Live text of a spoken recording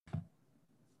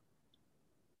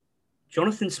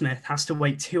Jonathan Smith has to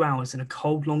wait 2 hours in a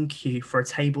cold, long queue for a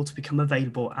table to become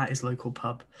available at his local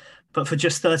pub. But for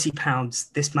just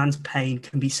 £30, this man's pain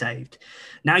can be saved.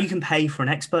 Now you can pay for an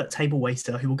expert table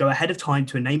waiter who will go ahead of time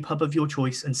to a name pub of your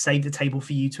choice and save the table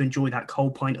for you to enjoy that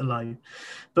cold pint alone.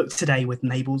 Book today with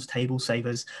Mabel's Table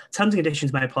Savers. Terms and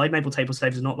conditions may apply. Mabel Table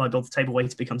Savers is not liable if the table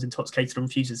waiter becomes intoxicated and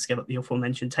refuses to give up the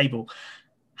aforementioned table.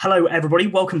 Hello, everybody.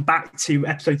 Welcome back to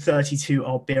episode 32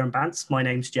 of Beer and Bants. My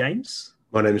name's James.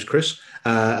 My name is Chris.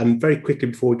 And very quickly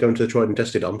before we go into the tried and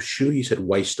tested, I'm sure you said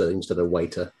waster instead of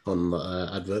waiter on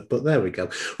the advert, but there we go.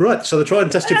 Right, so the tried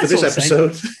and tested for this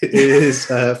episode is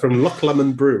from Loch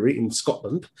Lomond Brewery in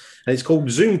Scotland, and it's called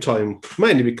Zoom Time,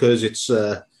 mainly because it's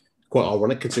quite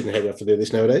ironic considering how we have to do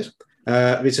this nowadays.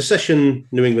 It's a session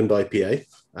New England IPA.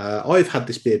 I've had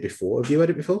this beer before. Have you had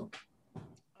it before?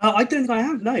 I don't think I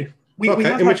have, no.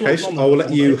 In which case, I will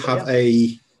let you have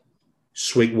a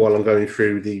swig while I'm going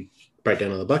through the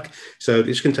breakdown on the back. So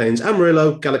this contains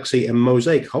Amarillo, Galaxy, and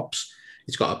Mosaic hops.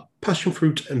 It's got a passion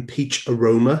fruit and peach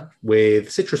aroma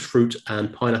with citrus fruit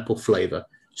and pineapple flavour.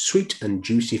 Sweet and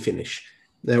juicy finish.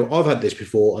 Now, I've had this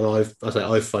before, and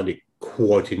I find it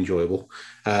quite enjoyable.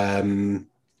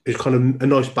 It's kind of a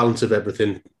nice balance of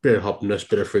everything. Bit of hopness,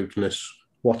 bit of fruitiness.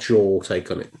 What's your take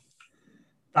on it?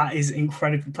 That is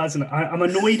incredibly pleasant. I'm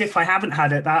annoyed if I haven't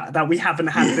had it, that we haven't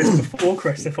had this before,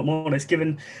 Chris, if I'm honest,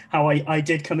 given how I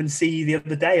did come and see you the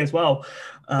other day as well.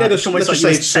 It's almost like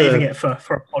you're saving it for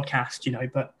a podcast, you know.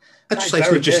 But let's just say it's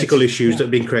logistical issues that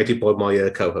have been created by my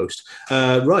co-host.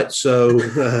 Right, so...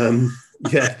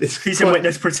 yeah, he's in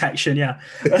witness protection, yeah.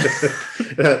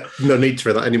 No need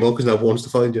for that anymore because no one wants to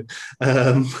find you.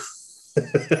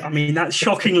 I mean, that's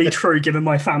shockingly true given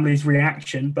my family's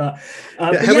reaction. But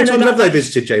how many times have they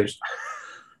visited, James?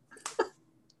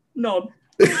 None.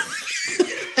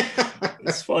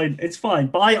 It's fine. It's fine.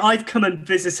 But I've come and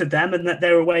visited them, and that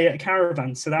they're away at a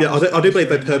caravan. So that I do believe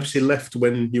they purposely left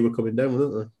when you were coming down,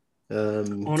 weren't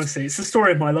they? Honestly, it's the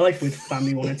story of my life with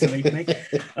family wanting to leave me.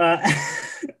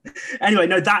 Anyway,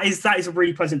 no, that is a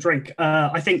really pleasant drink.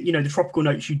 I think, the tropical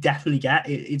notes you definitely get.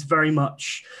 It's very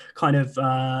much kind of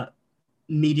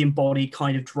medium body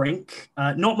kind of drink.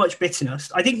 Not much bitterness.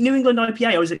 I think New England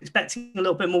IPA, I was expecting a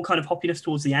little bit more kind of hoppiness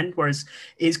towards the end, whereas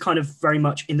it is kind of very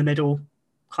much in the middle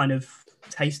kind of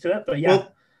taste to it. But yeah.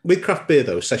 Well, with craft beer,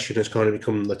 though, session has kind of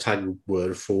become the tag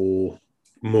word for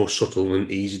more subtle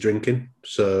and easy drinking.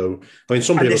 So, I mean,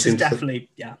 some people this is definitely,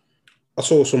 yeah. I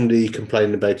saw somebody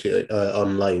complaining about it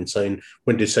online, saying,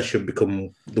 when did session become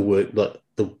the word, like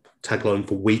the tagline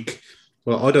for weak?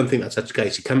 Well, I don't think that's the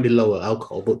case. It can be lower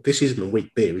alcohol, but this isn't a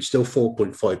weak beer. It's still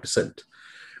 4.5%.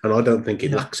 And I don't think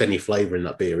it lacks any flavour in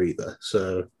that beer either.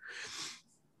 So,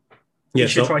 you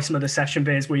should try some of the session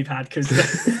beers we've had because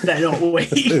they're not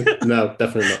weak. No,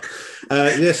 definitely not.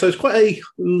 So it's quite a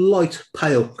light,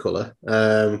 pale colour,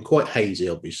 quite hazy,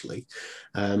 obviously.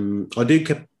 I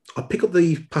pick up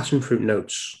the passion fruit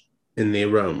notes in the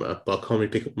aroma, but I can't really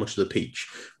pick up much of the peach.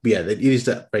 But yeah, it is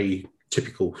that very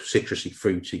typical citrusy,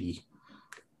 fruity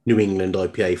New England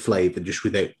IPA flavour, just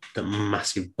without that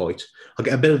massive bite. I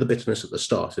get a bit of the bitterness at the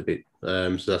start, a bit.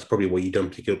 So that's probably why you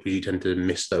don't pick it up, because you tend to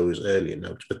miss those earlier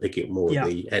notes, but pick it more at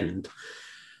the end.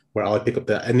 Where I pick up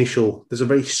that initial, there's a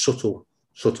very subtle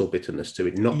bitterness to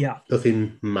it,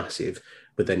 nothing massive,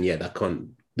 but then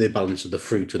the balance of the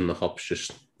fruit and the hops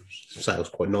just sails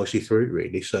quite nicely through it,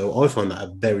 really. So I find that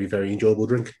a very, very enjoyable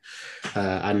drink.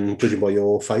 And judging by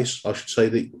your face, I should say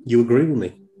that you agree with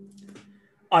me.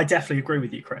 I definitely agree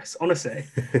with you, Chris. Honestly,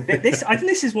 I think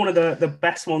this is one of the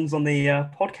best ones on the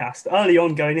podcast. Early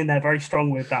on, going in there very strong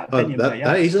with that opinion.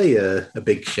 That is a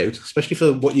big shout, especially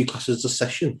for what you class as a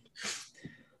session.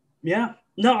 Yeah,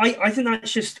 no, I think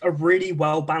that's just a really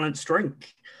well balanced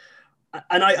drink,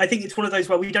 and I think it's one of those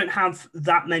where we don't have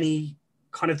that many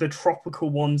kind of the tropical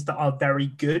ones that are very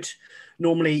good.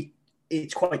 Normally,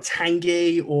 it's quite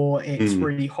tangy or it's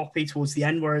really hoppy towards the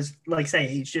end, whereas, like I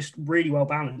say, it's just really well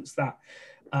balanced. That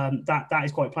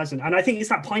is quite pleasant, and I think it's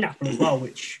that pineapple as well,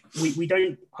 which we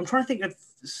don't. I'm trying to think of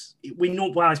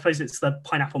well, I suppose it's the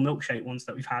pineapple milkshake ones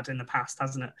that we've had in the past,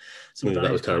 hasn't it? Some of those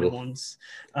that was terrible ones,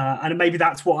 and maybe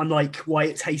that's what I'm like. Why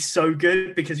it tastes so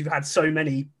good, because you've had so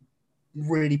many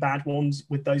really bad ones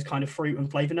with those kind of fruit and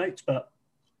flavor notes, but.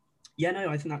 Yeah, no,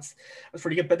 I think that's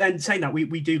pretty good. But then saying that,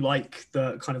 we do like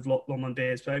the kind of Lomond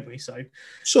beers, don't we? So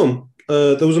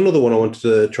there was another one I wanted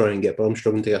to try and get, but I'm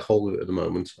struggling to get hold of it at the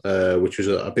moment, which was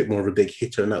a bit more of a big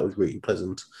hitter, and that was really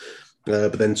pleasant.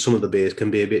 But then some of the beers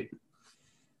can be a bit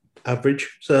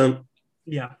average. So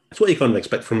yeah, it's what you kind of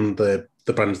expect from the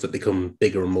brands that become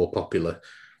bigger and more popular.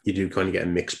 You do kind of get a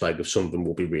mixed bag of some of them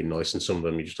will be really nice, and some of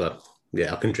them you just like,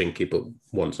 yeah, I can drink it, but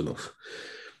one's enough.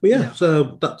 But yeah,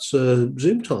 so that's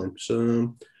Zoom time.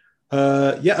 So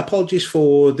apologies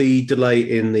for the delay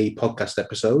in the podcast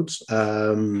episodes.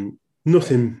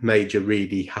 Nothing major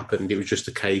really happened. It was just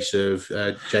a case of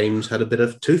James had a bit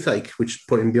of toothache, which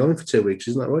put him behind for 2 weeks.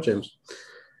 Isn't that right, James?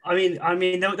 I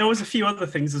mean, there was a few other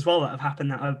things as well that have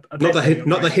happened that are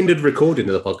not that hindered recording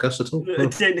of the podcast at all.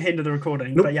 It didn't hinder the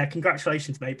recording, Nope. But yeah,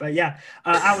 congratulations, mate. But yeah,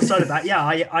 outside of that, yeah,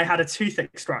 I had a tooth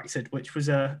extracted, which was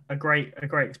a great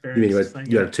experience. You mean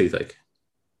you had a toothache?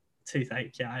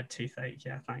 Toothache, yeah, I had toothache,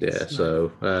 yeah, thanks. Yeah,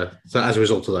 so as a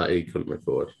result of that, he couldn't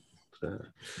record. So.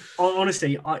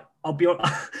 Honestly, I'll be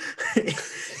honest,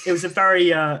 it was a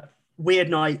very weird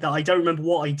night that I don't remember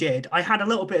what I did. I had a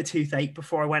little bit of toothache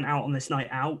before I went out on this night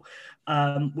out.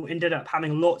 We ended up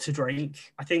having a lot to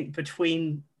drink. I think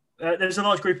between there's a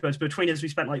large group of us. Between us, we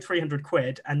spent like 300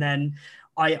 quid, and then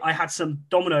I had some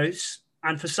Dominoes,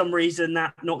 and for some reason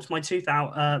that knocked my tooth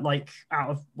out out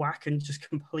of whack and just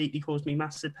completely caused me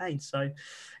massive pain. So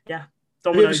yeah.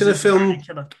 Dominoes have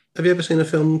you ever seen a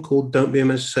film called Don't Be a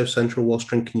Menace to South Central Whilst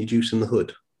Drinking Your Juice in the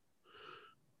Hood?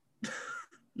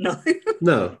 No.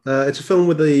 No. It's a film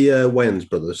with the Wayans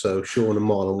brothers, so Sean and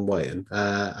Marlon Wayans.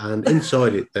 And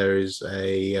inside it, there is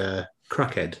a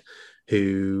crackhead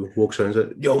who walks around and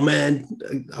says, "Yo, man,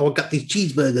 I got these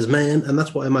cheeseburgers, man." And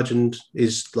that's what I imagined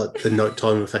is like the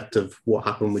nighttime effect of what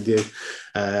happened with you.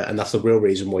 And that's the real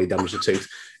reason why you damaged the tooth.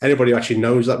 Anybody who actually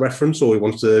knows that reference or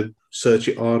wants to search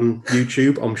it on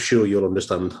YouTube, I'm sure you'll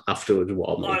understand afterwards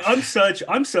what I mean. I'm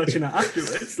searching it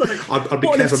afterwards. Like, I'd be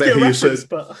careful about who you search.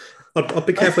 But... I'd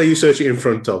be careful how you search it in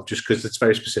front of, just because it's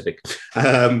very specific.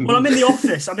 Well, I'm in the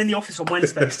office. I'm in the office on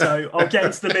Wednesday, so I'll get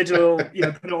into the middle, put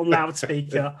it on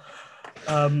loudspeaker.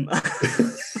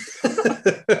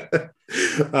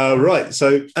 Right.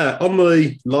 So on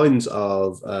the lines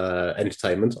of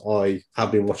entertainment, I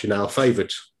have been watching our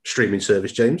favourite streaming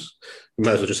service, James. We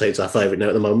might as well just say it's our favourite now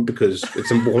at the moment because it's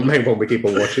the main one we keep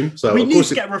on watching. So we need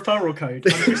to get a referral code.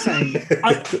 I'm just saying.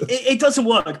 It doesn't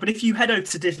work, but if you head over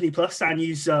to Disney Plus and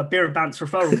use Beer and Bant's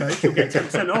referral code, you'll get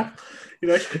 10% off.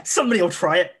 Somebody will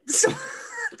try it.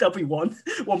 There'll be one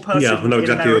person. Yeah, I know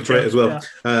exactly who'll try it as well.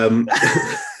 Yeah.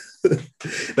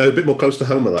 No, a bit more close to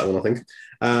home with that one, I think.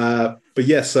 But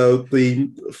yeah, so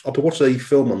I've watched a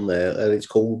film on there, and it's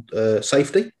called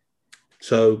Safety.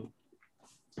 So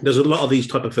there's a lot of these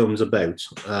type of films about.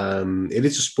 It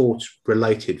is a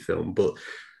sports-related film, but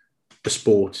the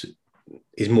sport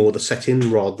is more the setting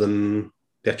rather than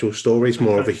the actual story. It's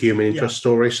more of a human interest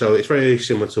story. So it's very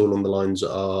similar to along the lines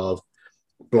of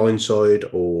Blindside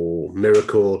or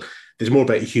Miracle. There's more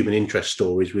about human interest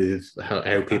stories with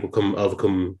how people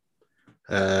overcome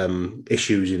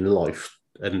issues in life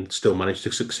and still manage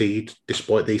to succeed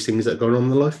despite these things that are going on in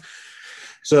their life.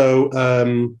 So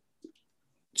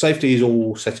Safety is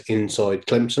all set inside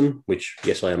Clemson, which,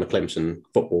 yes, I am a Clemson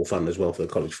football fan as well for the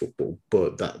college football,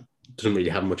 but that doesn't really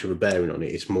have much of a bearing on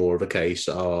it. It's more of a case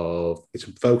of it's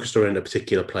focused around a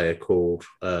particular player called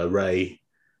Ray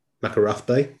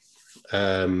McArathbey,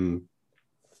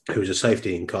 who was a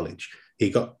safety in college. He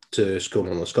got to school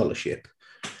on a scholarship.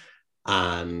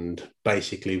 And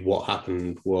basically what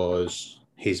happened was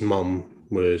his mum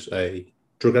was a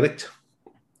drug addict.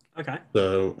 Okay.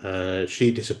 So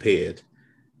she disappeared,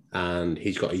 and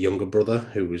he's got a younger brother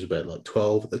who was about like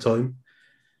 12 at the time.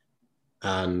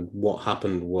 And what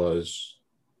happened was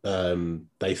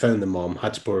they found the mom,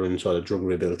 had to put her inside a drug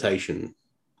rehabilitation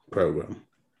program.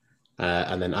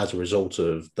 And then as a result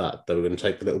of that, they were going to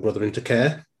take the little brother into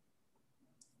care.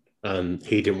 And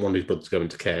he didn't want his brother to go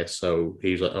into care, so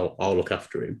he was like, "Oh, I'll look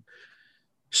after him."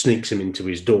 Sneaks him into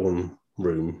his dorm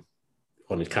room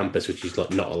on his campus, which is like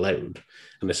not allowed.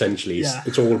 And essentially,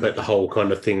 it's all about the whole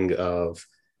kind of thing of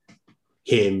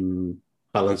him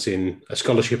balancing a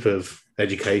scholarship of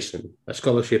education, a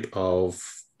scholarship of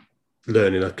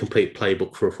learning a complete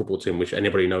playbook for a football team, which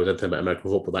anybody knows anything about American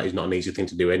football, that is not an easy thing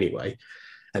to do anyway.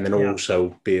 And then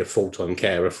also be a full-time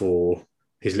carer for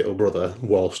his little brother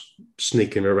whilst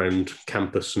sneaking around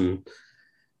campus and,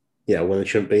 when they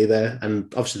shouldn't be there.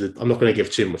 And obviously, I'm not going to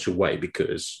give too much away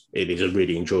because it is a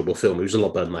really enjoyable film. It was a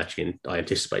lot better than I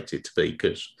anticipated it to be,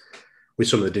 because with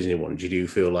some of the Disney ones, you do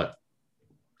feel like,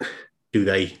 do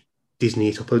they Disney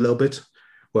it up a little bit?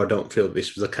 Well, I don't feel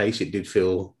this was the case. It did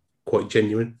feel quite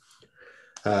genuine.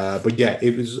 But yeah,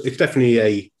 it's definitely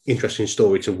a interesting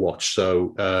story to watch.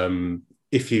 So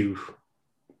if you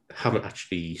haven't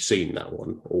actually seen that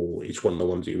one, or it's one of the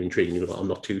ones that you're intrigued, you're like, I'm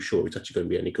not too sure it's actually going to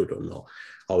be any good or not,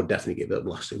 I would definitely give it a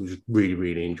blast. It was really,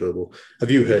 really enjoyable. Have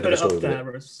you heard of the story of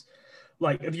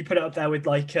it? Have you put it up there with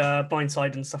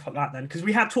Blindside and stuff like that then? Because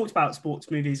we have talked about sports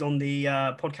movies on the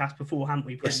podcast before, haven't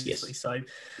we, previously? Yes. So,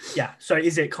 yeah. So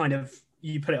is it kind of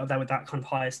you put it up there with that kind of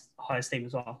highest theme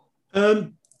as well?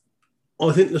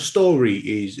 I think the story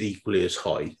is equally as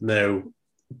high. Now,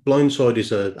 Blindside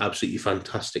is an absolutely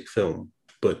fantastic film,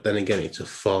 but then again, it's a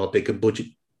far bigger budget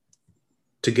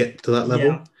to get to that level.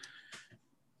 Yeah.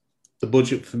 The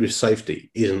budget for Miss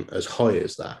Safety isn't as high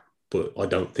as that, but I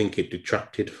don't think it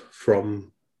detracted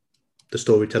from the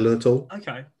storytelling at all.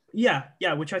 Okay. Yeah,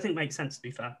 which I think makes sense, to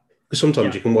be fair. Because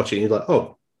sometimes you can watch it and you're like,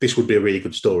 oh, this would be a really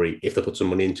good story if they put some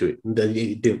money into it. And then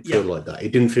it didn't feel like that.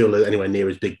 It didn't feel anywhere near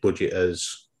as big budget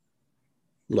as,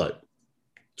 like,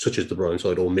 such as The Bright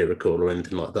Side or Miracle or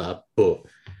anything like that. But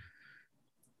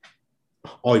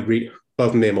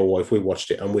both me and my wife, we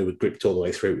watched it and we were gripped all the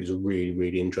way through. It was a really,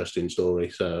 really interesting story.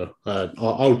 So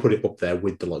I would put it up there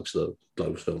with the likes of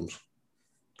those films.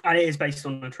 And it is based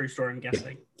on a true story, I'm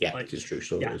guessing. Yeah, it's a true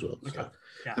story as well. Okay. So.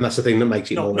 Yeah. And that's the thing that makes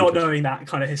it not knowing that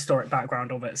kind of historic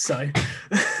background of it. So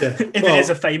if it is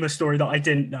a famous story that I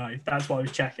didn't know, that's why I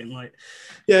was checking. Like,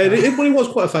 it was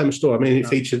quite a famous story. I mean, it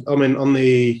featured. I mean, on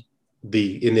the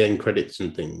in the end credits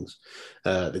and things,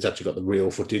 there's actually got the real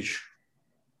footage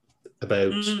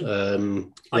about.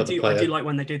 I do like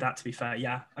when they do that. To be fair,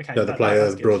 yeah. Okay. The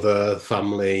player, brother,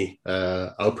 family,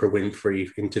 Oprah Winfrey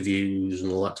interviews,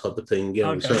 and all that type of thing. You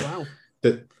know, wow.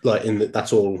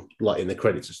 That's all like in the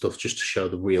credits and stuff, just to show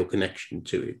the real connection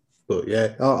to it. But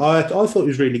yeah, I thought it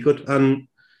was really good and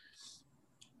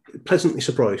pleasantly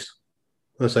surprised.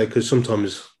 I say, because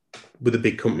sometimes with the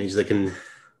big companies they can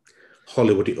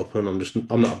Hollywood it up, and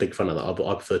I'm not a big fan of that. But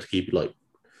I prefer to keep it like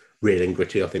real and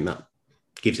gritty. I think that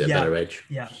gives it a better edge.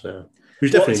 Yeah. So it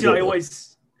was definitely. I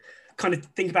always kind of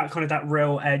think about kind of that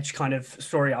real edge kind of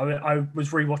story. I was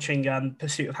rewatching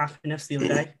Pursuit of Happiness the other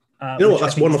day. You know what?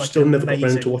 That's one I've still never got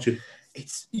around to watching.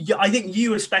 I think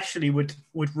you especially would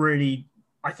really,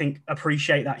 I think,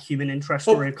 appreciate that human interest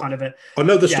story of kind of it. I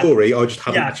know the story. I just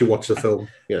haven't actually watched the film.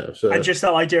 So. And just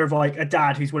that idea of like a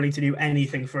dad who's willing to do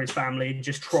anything for his family and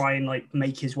just try and like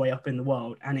make his way up in the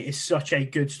world. And it is such a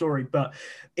good story. But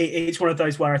it's one of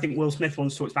those where I think Will Smith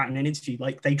once talked about in an interview,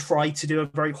 like they try to do a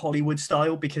very Hollywood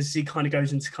style because he kind of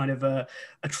goes into kind of a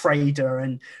trader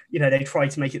and, they try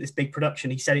to make it this big production.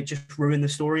 He said it just ruined the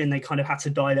story and they kind of had to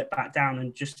dial it back down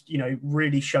and just,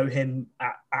 really show him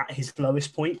at his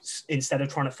lowest points instead of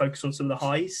trying to focus on some of the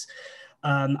highs.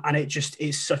 And it just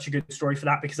is such a good story for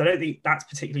that, because I don't think that's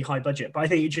particularly high budget, but I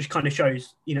think it just kind of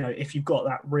shows, if you've got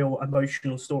that real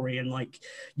emotional story and like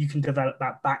you can develop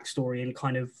that backstory and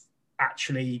kind of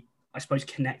actually, I suppose,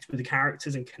 connect with the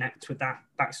characters and connect with that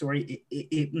backstory,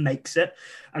 it makes it.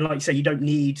 And like you say, you don't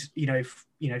need,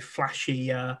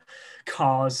 flashy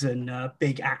cars and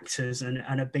big actors and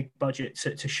a big budget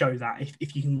to show that,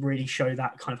 if you can really show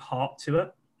that kind of heart to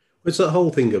it. It's that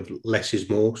whole thing of less is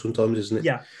more sometimes, isn't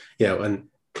it? Yeah. And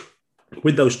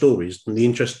with those stories, the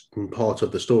interesting part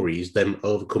of the story is them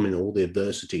overcoming all the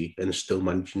adversity and still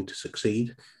managing to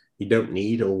succeed. You don't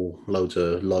need all loads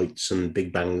of lights and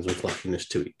big bangs and flashiness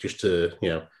to it just to,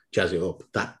 jazz it up.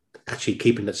 That actually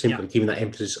keeping that simple and keeping that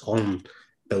emphasis on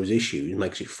those issues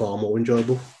makes it far more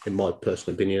enjoyable, in my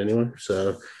personal opinion anyway.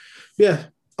 So, yeah,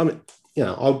 I mean,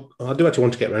 I do actually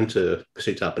want to get around to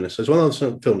Pursuit of Happiness. It's one of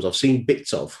those films I've seen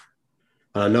bits of,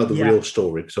 and I know the real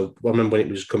story. So I remember when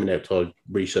it was coming out, I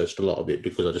researched a lot of it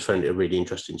because I just found it a really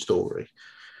interesting story.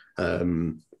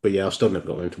 But yeah, I've still never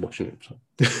got around to watching it.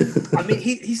 So. I mean,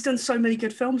 he's done so many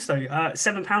good films though.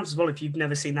 £7 as well. If you've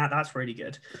never seen that, that's really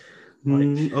good.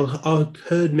 I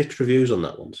heard mixed reviews on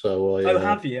that one. So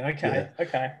have you? Okay,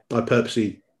 okay. I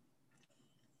purposely,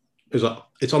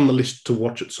 it's on the list to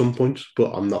watch at some point,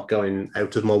 but I'm not going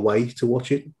out of my way to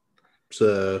watch it.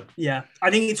 So yeah,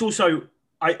 I think it's also,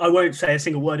 I won't say a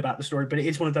single word about the story, but it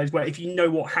is one of those where if you know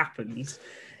what happens,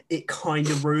 it kind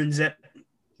of ruins it.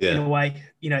 In a way,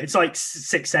 it's like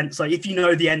Sixth Sense. Like if you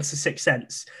know the end to Sixth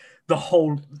Sense, the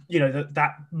whole,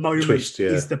 that moment twist,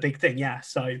 is the big thing. Yeah.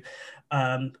 So,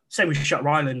 same with Shutter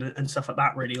Island and stuff like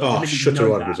that. Really. Like,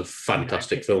 Shutter Island was a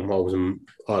fantastic film. I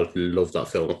loved that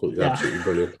film. I thought it was absolutely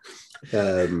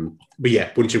brilliant. But yeah,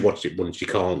 once you watched it, once you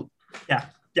can't. Yeah,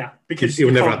 because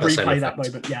you never can't replay that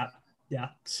moment.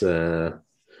 Yeah.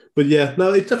 But yeah,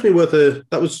 no, it's definitely worth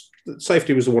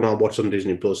Safety was the one I watched on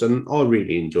Disney Plus, and I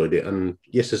really enjoyed it. And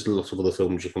yes, there's a lot of other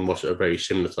films you can watch that are very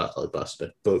similar to that type of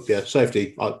aspect. But yeah,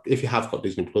 Safety, if you have got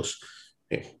Disney Plus,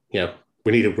 we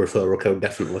need a referral code,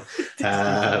 definitely.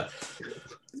 To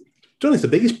be honest, the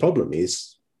biggest problem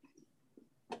is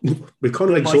we've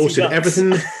kind of exhausted everything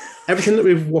that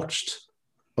we've watched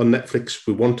on Netflix.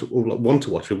 We want to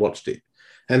watch, we've watched it.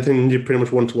 Anything you pretty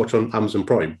much want to watch on Amazon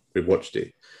Prime, we've watched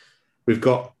it. We've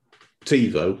got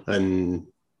TiVo, and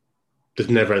there's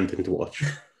never anything to watch.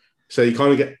 So you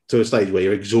kind of get to a stage where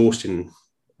you're exhausting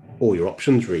all your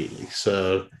options really.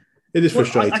 So it is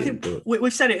frustrating. I think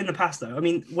we've said it in the past, though. I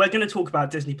mean, we're going to talk about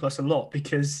Disney Plus a lot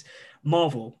because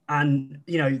Marvel and,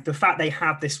 the fact they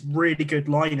have this really good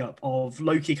lineup of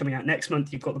Loki coming out next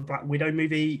month. You've got the Black Widow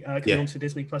movie coming onto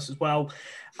Disney Plus as well.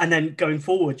 And then going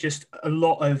forward, just a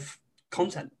lot of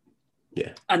content.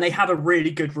 Yeah. And they have a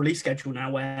really good release schedule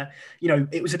now where,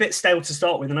 it was a bit stale to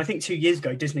start with. And I think 2 years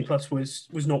ago, Disney Plus was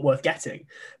not worth getting.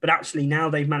 But actually now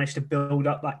they've managed to build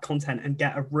up that content and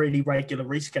get a really regular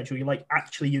reschedule. You're like,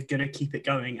 actually, you're going to keep it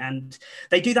going. And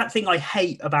they do that thing I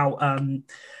hate about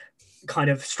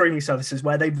kind of streaming services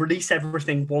where they release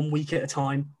everything 1 week at a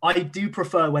time. I do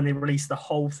prefer when they release the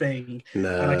whole thing and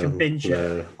I can binge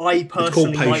it. I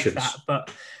personally like that.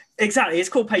 But exactly, it's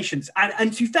called patience.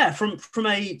 And to be fair, from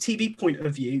a TV point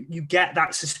of view, you get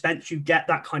that suspense, you get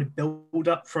that kind of build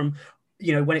up from,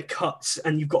 when it cuts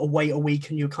and you've got to wait a week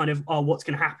and you're kind of, what's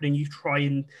going to happen? And you try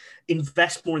and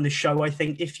invest more in the show, I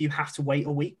think, if you have to wait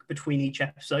a week between each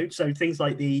episode. So things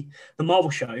like the Marvel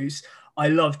shows, I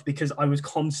loved because I was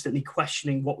constantly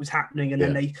questioning what was happening. And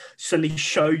then they suddenly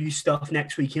show you stuff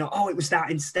next week, it was that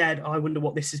instead. I wonder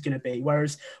what this is going to be.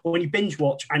 Whereas when you binge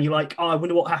watch and you're like, I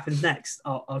wonder what happens next,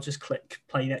 I'll just click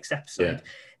play next episode.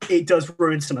 Yeah. It does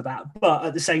ruin some of that. But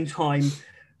at the same time,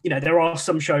 there are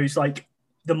some shows like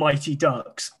The Mighty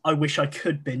Ducks. I wish I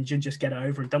could binge and just get it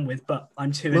over and done with, but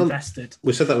I'm too invested.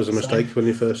 We said that was a mistake when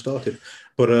you first started.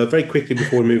 But very quickly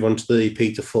before we move on to the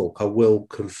Peter Falk, I will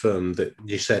confirm that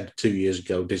you said 2 years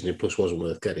ago Disney Plus wasn't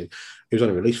worth getting. It was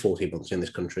only released 14 months in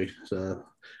this country. So,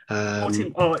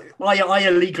 I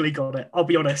illegally got it. I'll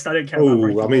be honest. I don't care.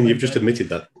 Oh, I mean, you've just admitted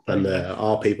that, and there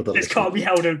are people that this can't be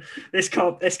held. This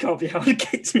can't be held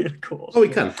against me, of course. Oh, we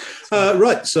can.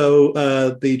 Right. So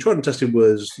the tried and tested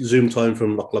was Zoom Time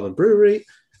from Loch Lomond Brewery.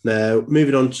 Now,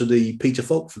 moving on to the Peter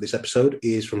Falk for this episode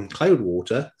is from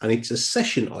Cloudwater, and it's a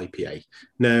session IPA.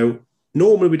 Now,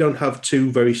 normally we don't have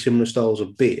two very similar styles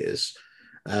of beers,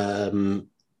 but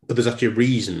there's actually a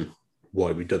reason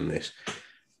why we've done this.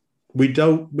 We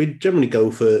generally go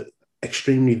for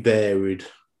extremely varied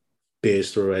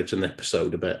beers throughout an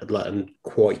episode, and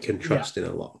quite contrasting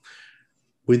a lot.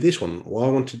 With this one, I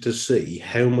wanted to see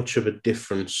how much of a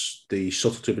difference the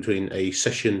subtlety between a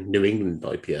session New England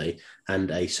IPA and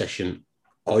a session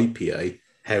IPA,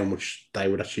 how much they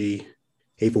would actually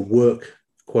either work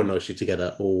quite nicely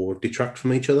together or detract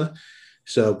from each other.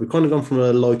 So we've kind of gone from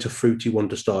a lighter fruity one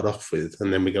to start off with,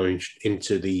 and then we're going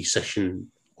into the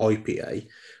session IPA,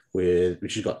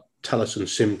 which has got Talus and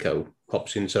Simcoe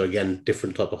hops in. So again,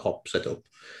 different type of hop setup.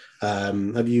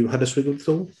 Have you had a swig of it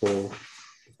all? Or?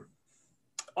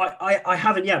 I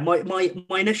haven't yet.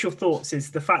 My initial thoughts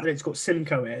is the fact that it's got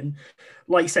Simcoe in.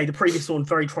 Like you say, the previous one,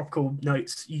 very tropical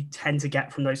notes you tend to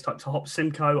get from those types of hops.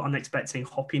 Simcoe, I'm expecting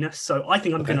hoppiness. So I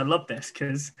think I'm going to love this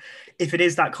because if it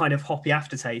is that kind of hoppy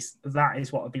aftertaste, that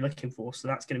is what I'd be looking for. So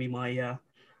that's going to be my...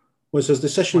 Well, it says the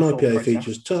session IPA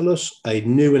features Talus, a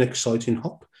new and exciting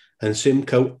hop, and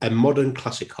Simcoe, a modern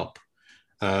classic hop,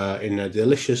 in a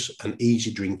delicious and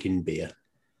easy drinking beer.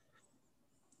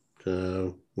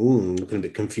 So, looking a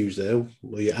bit confused there.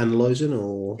 Were you analysing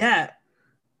or? Yeah.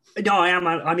 No, I am.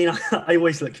 I mean, I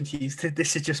always look confused.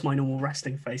 This is just my normal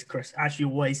resting face, Chris, as you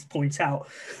always point out.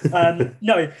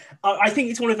 No, I think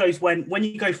it's one of those when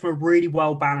you go from a really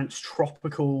well-balanced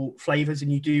tropical flavours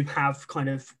and you do have kind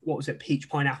of, peach,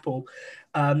 pineapple.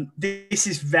 This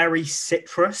is very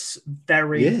citrus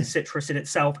in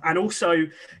itself. And also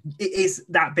it is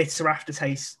that bitter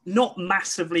aftertaste, not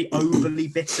massively overly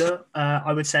bitter,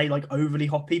 I would say like overly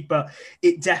hoppy, but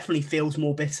it definitely feels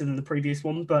more bitter than the previous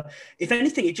one. But if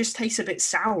anything, it just tastes a bit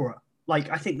sourer. Like,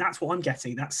 I think that's what I'm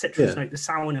getting, that citrus note, the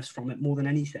sourness from it more than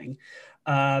anything.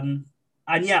 And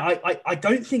yeah, I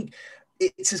don't think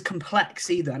it's as complex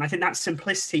either. And I think that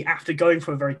simplicity after going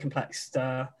for a very complex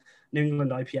New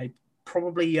England IPA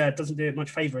probably doesn't do it much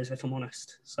favours, if I'm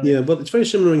honest. So, yeah, but it's very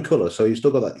similar in colour. So you've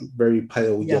still got that very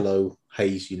pale yellow,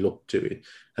 hazy look to it.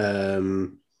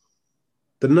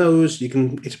 The nose,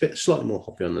 it's a bit slightly more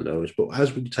hoppy on the nose, but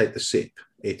as we take the sip,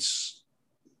 it's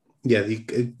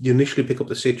you initially pick up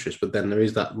the citrus, but then there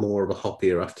is that more of a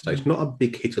hoppier aftertaste. Not a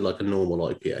big hitter like a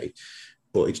normal IPA,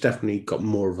 but it's definitely got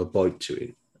more of a bite to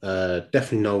it.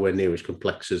 Definitely nowhere near as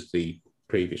complex as the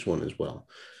previous one as well.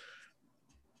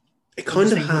 It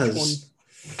kind of has.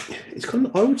 It's kind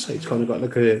of. I would say it's kind of got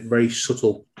like a very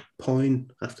subtle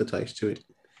pine aftertaste to it,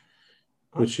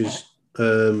 which is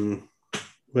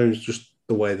whereas just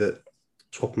the way that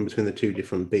swapping between the two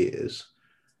different beers.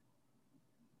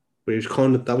 But it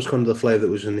was that was kind of the flavour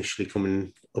that was initially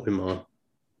coming up in my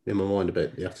mind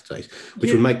about the aftertaste,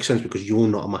 which would make sense because you're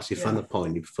not a massive fan of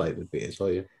piney flavoured beers,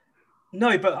 are you?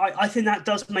 No, but I think that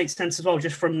does make sense as well,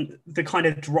 just from the kind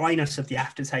of dryness of the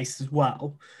aftertaste as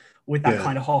well, with that Yeah.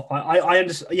 kind of hop. I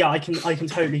understand. Yeah, I can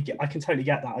totally get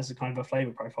that as a kind of a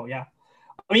flavor profile. Yeah.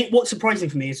 I mean, what's surprising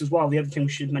for me is as well, the other thing we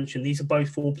should mention, these are both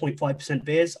 4.5%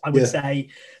 beers. I would Yeah. say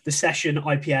the Session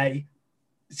IPA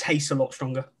tastes a lot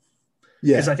stronger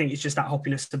because Yeah. I think it's just that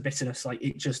hoppiness and bitterness, like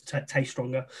it just tastes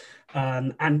stronger.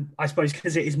 And I suppose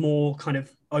because it is more kind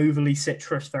of overly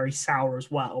citrus, very sour as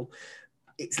well,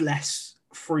 it's less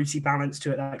fruity balance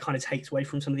to it that kind of takes away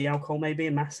from some of the alcohol maybe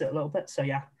and masks it a little bit. So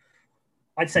yeah,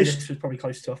 I'd say This this was probably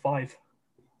close to a 5.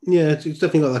 Yeah, it's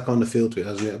definitely got that kind of feel to it,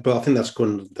 hasn't it? But I think that's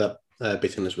kind of that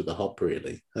bitterness with the hop,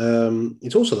 really.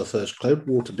 It's also the first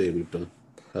Cloudwater beer we've done,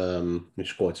 which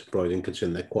is quite surprising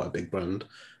considering they're quite a big brand.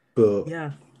 But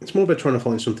Yeah. it's more about trying to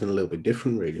find something a little bit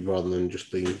different, really, rather than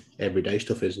just the everyday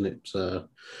stuff, isn't it? So,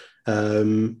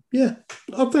 yeah,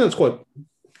 I think that's quite.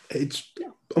 It's.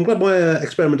 I'm glad my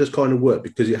experiment has kind of worked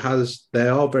because they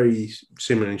are very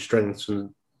similar in strengths,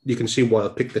 and you can see why I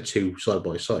picked the two side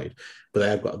by side, but they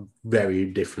have got a very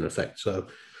different effect. So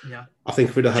Yeah. I think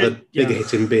if we'd have had a bigger Yeah.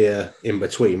 hitting beer in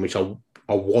between, which I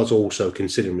was also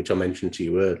considering, which I mentioned to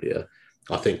you earlier,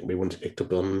 I think we wouldn't have picked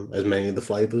up on as many of the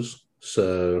flavours.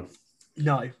 So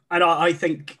No. And I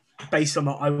think based on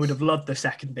that, I would have loved the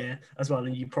second beer as well,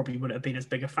 and you probably wouldn't have been as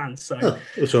big a fan. So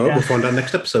it's all right. yeah, We'll find out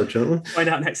next episode, shall we? find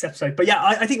out next episode. But yeah,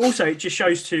 I think also it just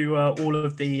shows to all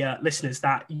of the listeners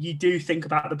that you do think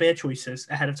about the beer choices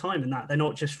ahead of time, and that they're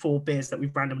not just 4 beers that we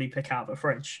randomly pick out of a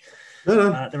fridge.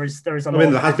 No. There is a I lot mean,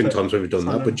 of there has been effort, times where we've done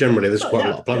that, time, but generally there's but quite a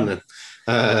yeah, lot of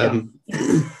planning.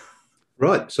 yeah.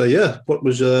 Right. So yeah, what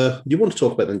was you want to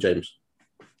talk about then, James?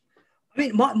 I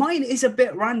mean, mine is a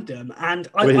bit random, and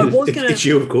I mean, I was going to... it's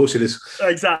you, of course it is.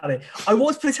 Exactly. I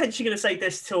was potentially going to say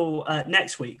this till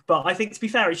next week, but I think, to be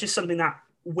fair, it's just something that,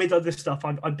 with other stuff,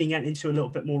 I've been getting into a little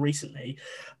bit more recently.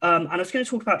 And I was going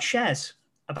to talk about shares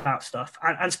about stuff,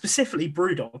 and specifically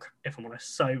Brewdog, if I'm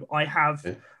honest. So I have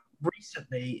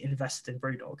recently invested in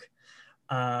Brewdog.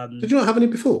 Did you not have any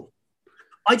before?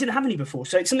 I didn't have any before.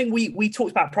 So it's something we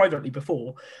talked about privately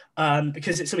before,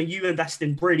 because it's something you invested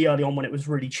in really early on when it was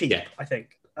really cheap, I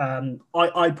think.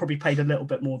 I probably paid a little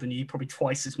bit more than you, probably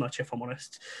twice as much, if I'm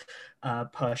honest,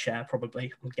 per share,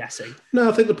 probably, I'm guessing. No,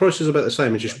 I think the price is about the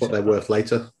same. It's just what they're worth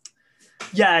later.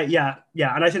 Yeah.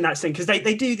 And I think that's the thing, because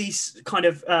they do these kind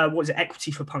of, equity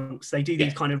for punks. They do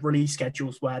these kind of release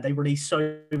schedules where they release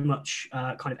so much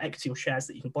kind of equity or shares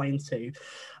that you can buy into.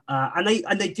 And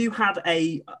they do have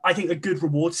I think, a good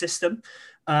reward system.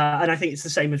 And I think it's the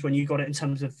same as when you got it in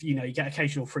terms of, you get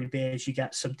occasional free beers, you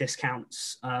get some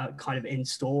discounts kind of in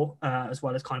store as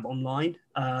well as kind of online.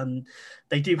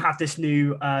 They do have this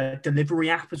new delivery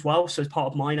app as well. So as part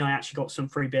of mine, I actually got some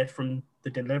free beer from the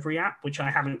delivery app, which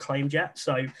I haven't claimed yet.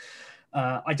 So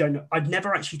I don't know. I've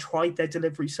never actually tried their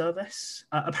delivery service.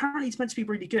 Apparently it's meant to be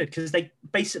really good because they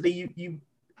basically, you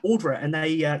order it and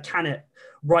they can it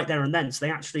right there and then. So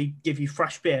they actually give you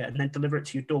fresh beer and then deliver it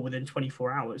to your door within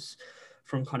 24 hours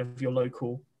from kind of your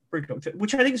local Brewdog,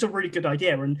 which I think is a really good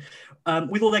idea. And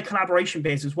with all their collaboration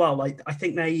beers as well, like I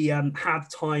think they have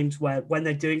times where when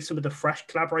they're doing some of the fresh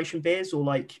collaboration beers, or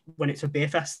like when it's a beer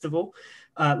festival,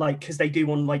 like because they do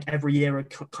one like every year a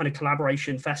kind of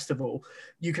collaboration festival,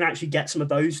 you can actually get some of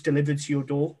those delivered to your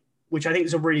door, which I think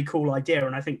is a really cool idea.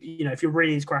 And I think, if you're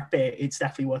really into craft beer, it's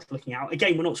definitely worth looking out.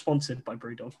 Again, we're not sponsored by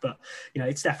Brewdog, but,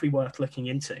 it's definitely worth looking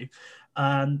into.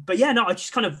 But yeah, no, I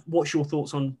just kind of, what's your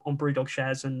thoughts on Brewdog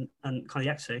shares and kind of the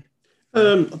equity?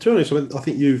 To be honest, I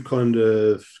think you've kind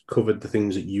of covered the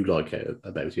things that you like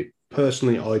about it.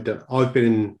 Personally, I've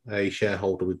been a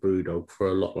shareholder with Brewdog for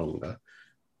a lot longer.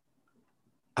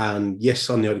 And yes,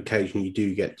 on the odd occasion, you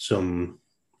do get some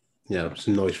nice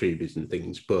freebies and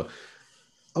things, but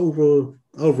overall,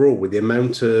 with the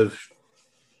amount of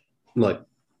like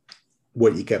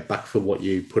what you get back for what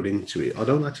you put into it, I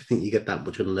don't actually think you get that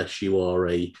much unless you are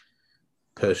a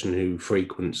person who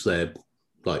frequents their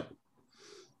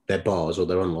bars or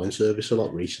their online service a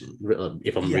lot recently,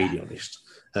 if I'm really honest.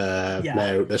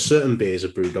 Now, there's certain beers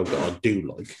of Brewdog that I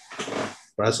do like,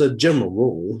 but as a general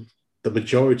rule, the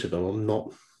majority of them I'm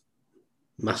not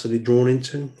massively drawn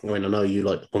into. I mean, I know you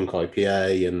like the Punk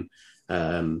IPA, and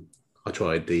I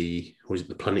tried the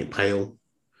Planet Pale.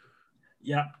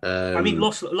 Yeah. I mean,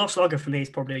 Lost Lager for me is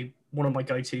probably one of my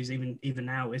go-tos even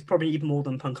now. It's probably even more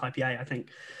than Punk IPA, I think.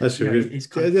 That's true.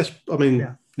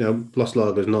 Lost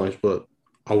Lager is nice, but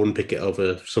I wouldn't pick it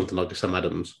over something like a Sam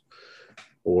Adams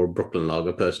or a Brooklyn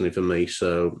Lager personally for me.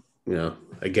 So,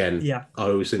 again, I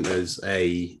always think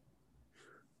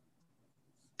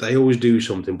they always do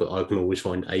something, but I can always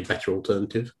find a better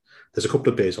alternative. There's a couple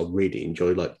of beers I really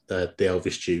enjoy, like the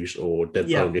Elvis Juice or Dead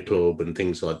Pony Club and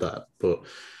things like that. But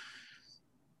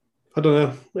I don't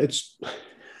know. It's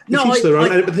no, each their own.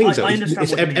 But the thing is, I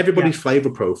understand everybody's flavour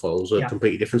profiles are Yeah.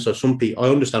 completely different. So some people, I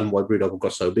understand why Brewdog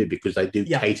got so big because they do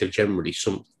Yeah. cater generally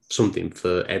something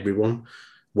for everyone.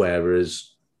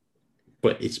 Whereas,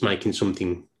 but it's making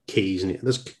something keys, and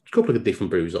there's a couple of different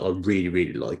brews that I really,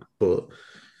 really like. But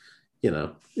you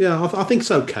know, yeah, I think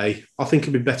it's okay. I think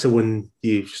it'd be better when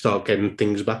you start getting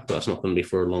things back, but that's not going to be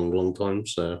for a long, long time.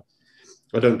 So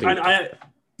I don't think.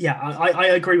 I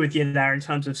agree with you there in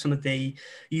terms of some of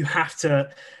you have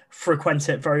to frequent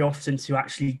it very often to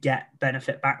actually get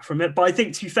benefit back from it. But I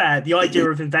think, to be fair, the idea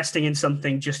of investing in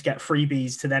something just to get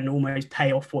freebies to then almost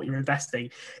pay off what you're investing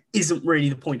isn't really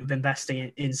the point of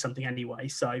investing in something anyway.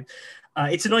 So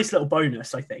it's a nice little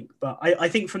bonus, I think. But I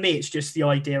think for me, it's just the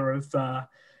idea of,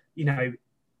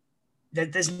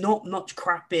 there's not much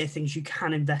craft beer things you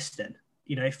can invest in.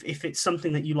 You know, if it's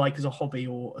something that you like as a hobby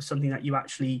or something that you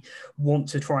actually want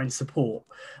to try and support.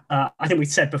 I think we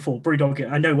said before, Brewdog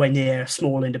are nowhere near a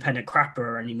small independent craft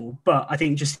brewer anymore, but I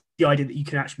think just the idea that you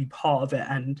can actually be part of it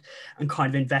and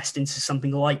kind of invest into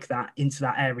something like that, into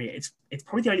that area, it's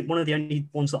probably one of the only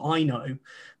ones that I know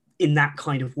in that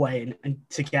kind of way and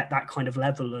to get that kind of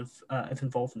level of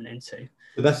involvement into.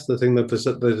 But that's the thing,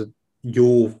 that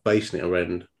you're basing it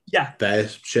around their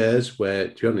shares, where,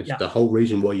 to be honest, the whole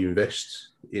reason why you invest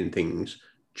in things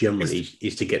generally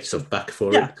is to get stuff back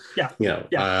for it.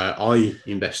 I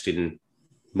invest in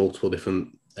multiple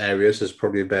different areas. There's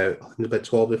probably about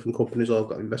 12 different companies I've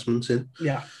got investments in.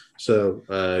 Yeah. So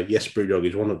yes, Brewdog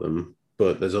is one of them,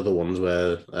 but there's other ones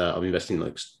where I'm investing in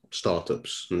like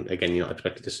startups, and again, you're not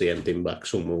expected to see anything back.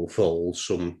 Some will fall,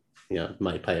 some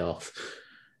may pay off.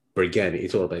 But again,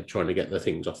 it's all about trying to get the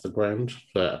things off the ground.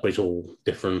 But it's all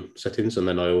different settings. And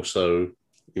then I also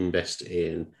invest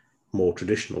in more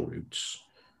traditional routes,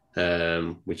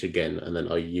 which again, and then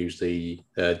I use the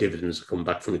dividends that come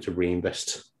back from it to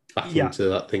reinvest back into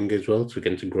that thing as well,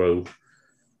 to grow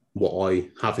what I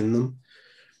have in them.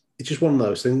 It's just one of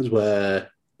those things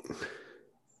where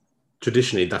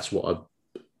traditionally that's what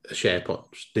a share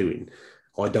pot's doing.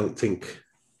 I don't think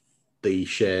the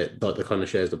kind of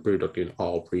shares that Brewdog doing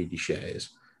are really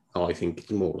shares. I think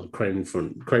it's more like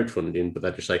crowdfunding, but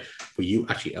they just say, well, you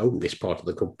actually own this part of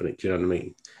the company. Do you know what I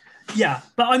mean? Yeah,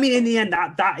 but I mean, in the end,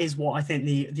 that is what I think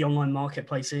the online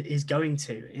marketplace is going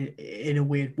to in a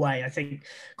weird way. I think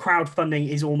crowdfunding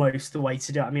is almost the way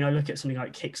to do it. I mean, I look at something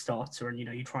like Kickstarter, and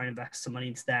you try and invest some money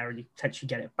into there, and you potentially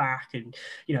get it back, and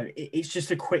it's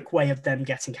just a quick way of them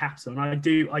getting capital. And I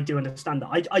do understand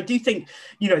that. I do think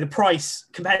the price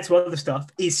compared to other stuff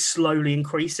is slowly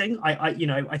increasing. I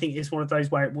think it's one of those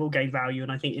where it will gain value,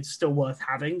 and I think it's still worth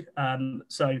having.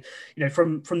 So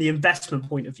from the investment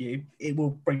point of view, it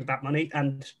will bring back money.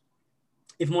 And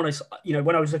if I'm honest,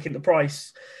 when I was looking at the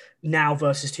price now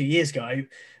versus 2 years ago,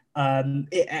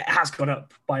 it has gone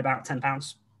up by about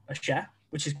 £10 a share,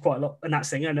 which is quite a lot. And that's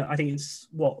the thing, and I think it's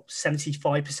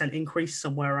 75% increase,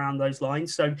 somewhere around those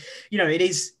lines. So it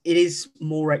is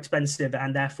more expensive,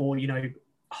 and therefore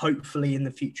hopefully in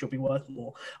the future it'll be worth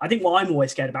more. I think what I'm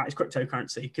always scared about is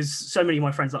cryptocurrency, because so many of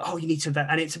my friends are like, oh, you need to invest,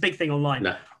 and it's a big thing online.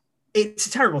 No. It's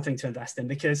a terrible thing to invest in,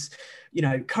 because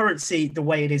currency, the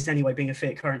way it is anyway, being a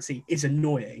fiat currency, is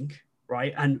annoying,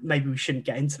 right? And maybe we shouldn't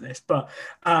get into this, but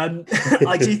I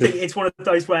do think it's one of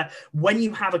those where when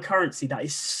you have a currency that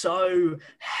is so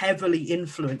heavily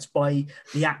influenced by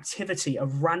the activity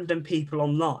of random people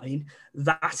online,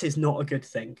 that is not a good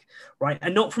thing, right?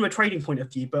 And not from a trading point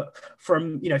of view, but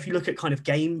from, if you look at kind of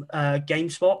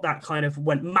GameSpot, that kind of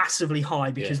went massively high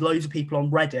because loads of people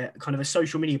on Reddit, kind of a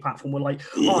social media platform, were like,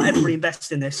 oh, everybody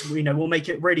invest in this, we'll make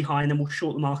it really high, and then we'll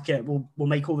short the market, we'll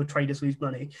make all the traders lose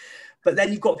money. But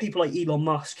then you've got people like Elon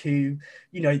Musk who,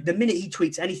 the minute he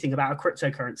tweets anything about a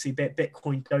cryptocurrency,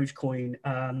 Bitcoin,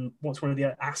 Dogecoin, what's one of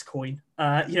the Ascoin,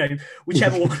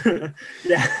 whichever one,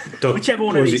 whichever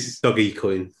one of these.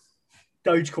 Dogecoin.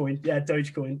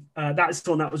 Dogecoin. That's the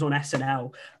one that was on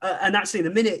SNL. And that's the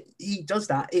minute he does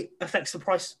that, it affects the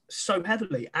price so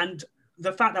heavily. And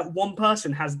the fact that one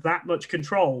person has that much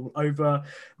control over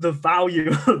the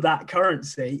value of that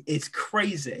currency is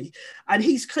crazy. And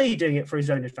he's clearly doing it for his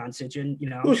own advantage. And,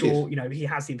 I'm sure, he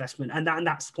has the investment, and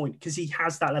that's the point, because he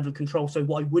has that level of control. So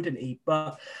why wouldn't he?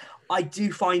 But I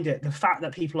do find the fact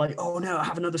that people are like, oh no, I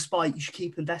have another spike, you should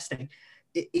keep investing.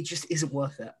 It just isn't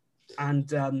worth it.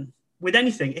 And, with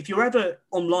anything, if you're ever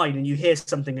online and you hear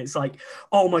something that's like,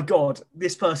 oh my God,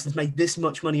 this person's made this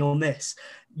much money on this,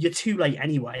 you're too late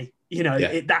anyway.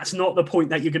 That's not the point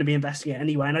that you're going to be investing in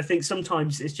anyway. And I think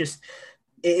sometimes it's just,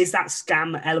 it is that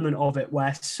scam element of it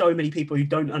where so many people who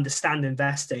don't understand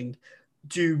investing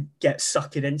do get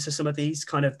sucked into some of these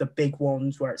kind of the big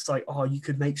ones where it's like, oh, you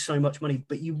could make so much money,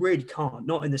 but you really can't,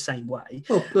 not in the same way.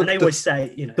 Well, and they always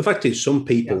say, the fact is some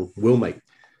people will make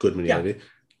good money out of it.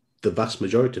 The vast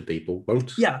majority of people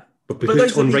won't. Yeah. But because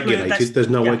it's unregulated, there's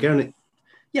no way getting it.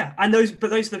 Yeah. And those are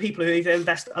the people who either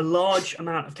invest a large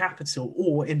amount of capital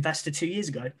or invested 2 years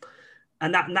ago.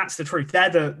 And that's the truth.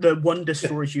 They're the wonder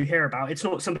stories you hear about. It's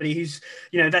not somebody who's,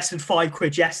 invested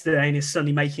 £5 yesterday and is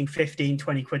suddenly making 15,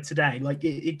 20 quid today. Like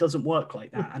it doesn't work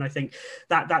like that. And I think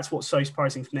that's what's so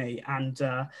surprising for me. And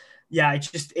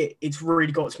it's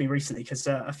really got to me recently because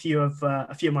a few of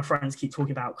my friends keep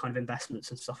talking about kind of investments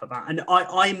and stuff like that. And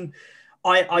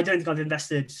I don't think I've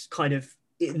invested kind of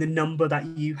in the number that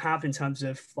you have in terms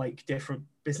of like different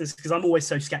business, because I'm always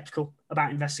so skeptical about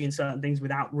investing in certain things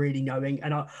without really knowing.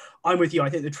 And I'm with you. I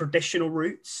think the traditional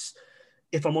routes,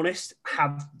 if I'm honest,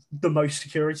 have the most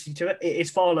security to it. It's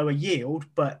far lower yield,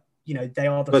 but they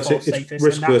are the far safest.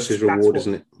 Risk versus reward,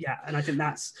 isn't it? Yeah, and I think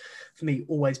that's for me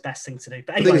always best thing to do.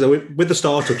 But anyway, the thing is, with the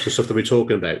startups and stuff that we're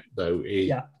talking about, though,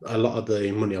 a lot of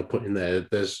the money I put in there,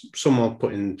 there's some I've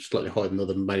put in slightly higher than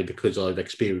others, maybe because I've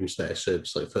experienced their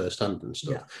service like firsthand and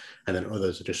stuff, and then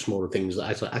others are just smaller things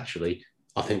that actually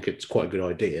I think it's quite a good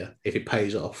idea. If it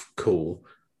pays off, cool.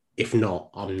 If not,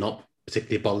 I'm not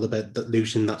particularly bothered about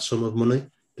losing that sum of money.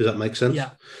 Does that make sense? Yeah.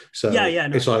 So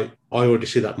it's like I already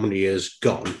see that money is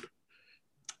gone.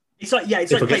 It's like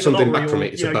if I get something back from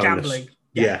it, it's a bonus. Gambling.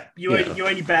 You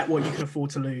only bet what you can afford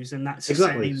to lose, and that's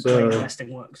exactly the way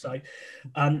investing works. So,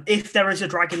 if there is a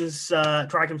dragon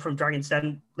from Dragon's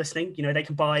Den listening, they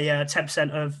can buy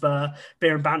 10% of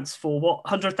Beer and Bants for what,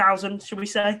 100,000? Should we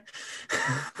say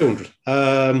 200?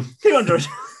 200.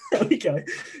 There we go.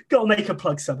 Got to make a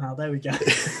plug somehow. There we go.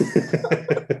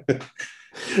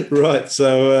 Right.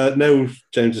 So now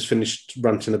James has finished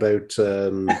ranting about.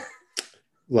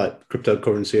 Like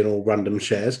cryptocurrency and all random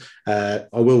shares. I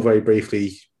will very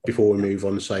briefly, before we move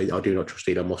on, say I do not trust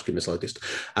Elon Musk in the slightest.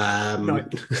 No.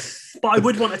 But I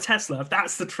would want a Tesla if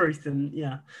that's the truth. And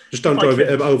just don't drive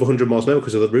it over 100 miles an hour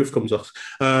because the roof comes off.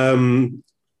 I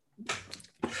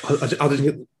didn't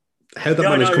get how that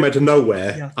man has come out of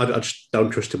nowhere. Yeah. I just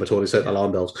don't trust him at all. He said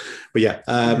alarm bells. But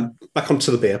back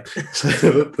onto the beer. So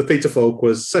the Peter Falk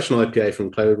was Session IPA from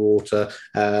Cloudwater.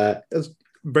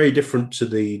 Very different to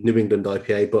the New England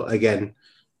IPA, but again,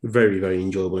 very, very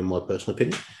enjoyable in my personal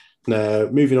opinion. Now,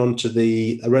 moving on to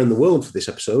the Around the World for this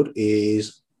episode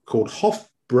is called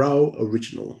Hofbrau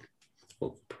Original.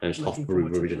 Well, pronounced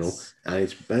Hofbräu Original. And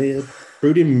it's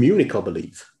brewed in Munich, I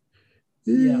believe.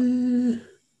 Yeah. It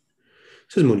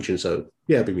says München, so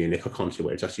it'll be Munich. I can't see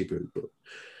where it's actually brewed, but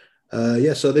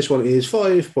so this one is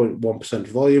 5.1%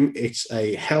 volume. It's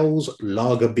a Helles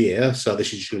Lager beer, so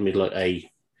this is just going to be like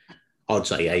I'd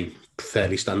say a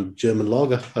fairly standard German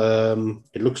lager.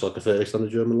 It looks like a fairly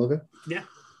standard German lager. Yeah.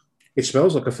 It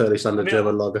smells like a fairly standard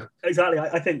German lager. Exactly.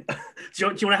 I think. Do you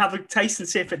want to have a taste and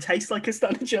see if it tastes like a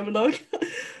standard German lager?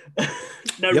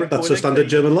 That's a standard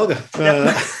German lager.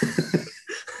 Yeah.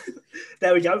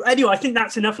 There we go. Anyway, I think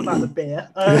that's enough about the beer.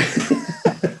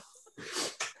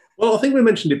 Well, I think we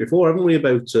mentioned it before, haven't we,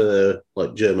 about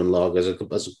like German lagers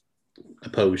as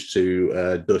opposed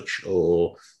to Dutch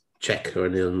or Czech or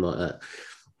anything like that.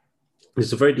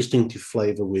 There's a very distinctive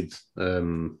flavour with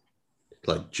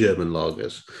like German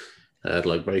lagers,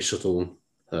 like very subtle.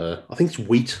 I think it's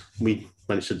wheat. We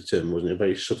managed to determine, wasn't it? A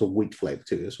very subtle wheat flavour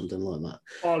to it or something like that.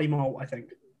 Barley malt, I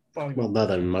think. Well, they're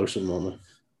then most of them, aren't they?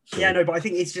 So. Yeah, no, but I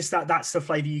think it's just that's the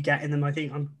flavour you get in them. I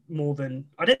think I'm more than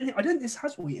I don't think this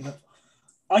has wheat in it.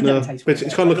 I never taste wheat.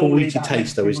 It's kind of like a wheaty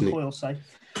taste, though, isn't it? So,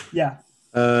 yeah.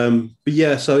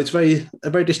 So it's a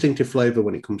very distinctive flavour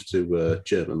when it comes to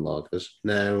German lagers.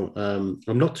 Now,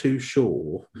 I'm not too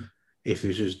sure if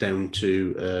this is down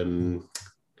to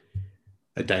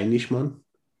a Danish man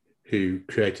who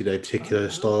created a particular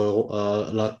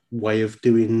style, like way of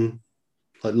doing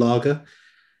like lager,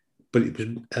 but it was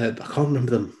I can't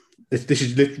remember them. This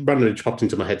is randomly popped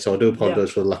into my head, so I do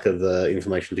apologise for the lack of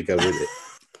information to go with it.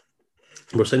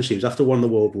 But essentially, it was after one of the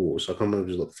World Wars. So I can't remember if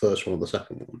it was like the first one or the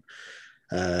second one.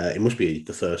 It must be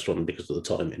the first one because of the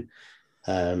timing.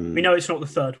 We know it's not the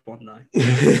third one, though.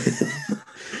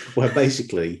 Well,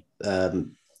 basically,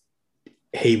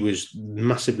 he was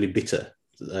massively bitter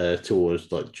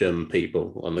towards like German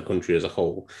people and the country as a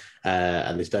whole.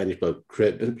 And this Danish bloke,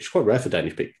 it's quite rare for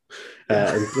Danish people,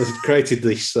 created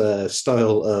this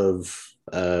style of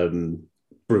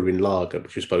brewing lager,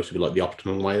 which was supposed to be like the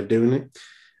optimum way of doing it.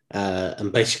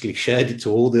 And basically shared it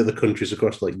to all the other countries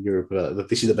across like Europe that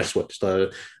this is the best way to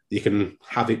start. You can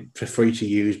have it for free to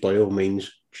use by all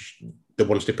means. the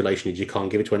one stipulation is you can't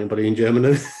give it to anybody in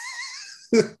Germany.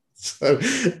 So I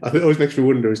think it always makes me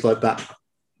wonder, is like that.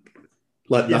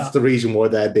 Like that's the reason why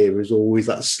their beer is always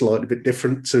that slightly bit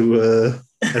different to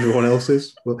everyone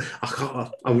else's. But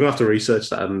I'm gonna have to research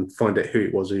that and find out who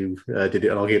it was who did it,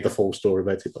 and I'll give the full story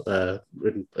about it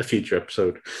in a future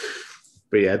episode.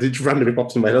 But yeah, it just randomly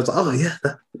pops in my head. I was like, oh yeah.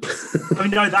 I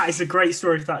mean, no, that is a great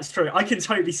story if that's true. I can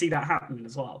totally see that happening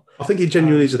as well. I think it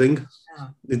genuinely is a thing.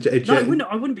 Yeah.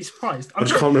 I wouldn't be surprised. I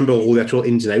just can't remember all the actual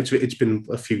ins and outs of it. It's been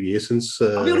a few years since.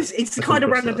 I'll be honest, it's the kind of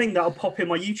random thing that'll pop in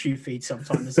my YouTube feed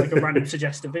sometimes. It's like a random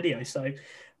suggested video. So, I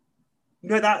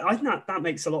think that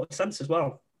makes a lot of sense as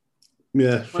well.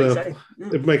 Yeah, so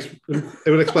it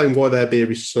would explain why their beer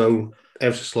is so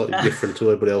ever so slightly different to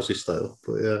everybody else's style.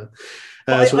 But yeah.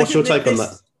 So what's your take on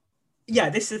that? Yeah,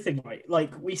 this is the thing, right?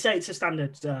 Like we say, it's a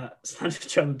standard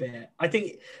German beer. I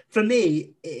think for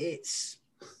me, it's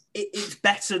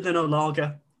better than a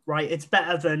lager, right? It's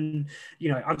better than,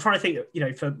 I'm trying to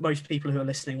think, for most people who are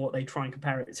listening, what they try and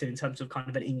compare it to in terms of kind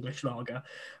of an English lager.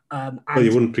 Well,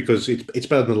 you wouldn't, because it's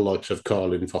better than the likes of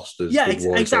Carlin, Foster's,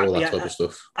 exactly, all that type of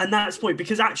stuff. And that's the point,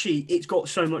 because actually it's got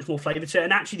so much more flavour to it,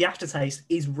 and actually the aftertaste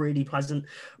is really pleasant,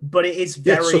 but it is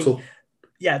very subtle.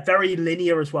 Yeah, very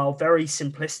linear as well, very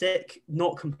simplistic,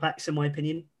 not complex in my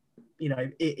opinion.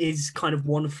 It is kind of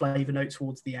one flavour note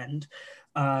towards the end.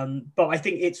 But I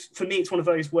think for me, it's one of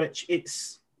those which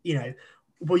it's,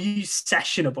 we'll use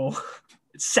sessionable,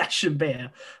 session beer,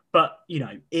 but,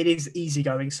 it is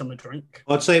easygoing summer drink.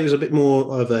 I'd say it was a bit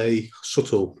more of a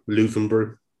subtle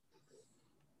Löwenbräu.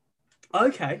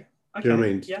 Okay. Do you know what I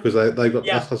mean? Because they got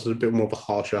that has a bit more of a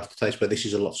harsher aftertaste, but this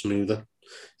is a lot smoother,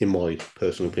 in my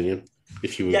personal opinion.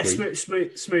 If you agree.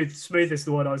 Smooth is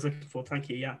the word I was looking for. Thank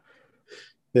you. Yeah.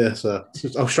 Yeah. So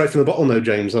I'm straight from the bottle now,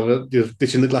 James. You're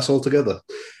ditching the glass altogether.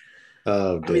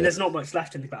 Oh, dear. I mean, there's not much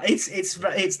left in the glass. It's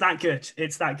that good.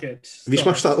 It's that good. Have you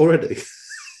smashed that already?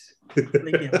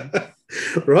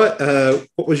 Right.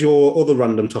 What was your other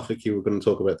random topic you were going to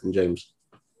talk about then, James?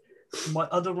 My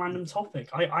other random topic?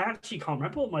 I actually can't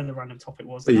remember what my other random topic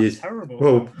was. That's terrible.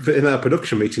 Well, in our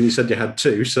production meeting, you said you had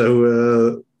two,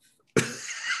 so...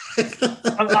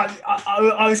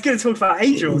 I was going to talk about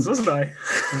angels, wasn't I?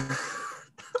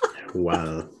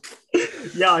 Wow.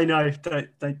 Yeah, I know.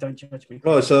 Don't judge me.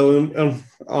 Right, so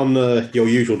on your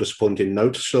usual disappointing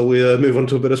note, shall we move on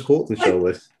to a bit of sport, then, shall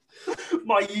we?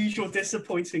 My usual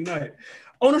disappointing note.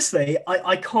 Honestly,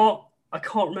 I can't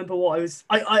remember what I was.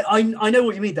 I know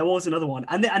what you mean. There was another one,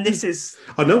 and this is.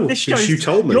 I know. This shows you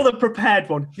told me. You're the prepared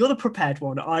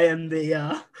one. I am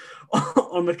the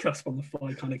on the cusp, on the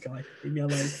fly kind of guy. Leave me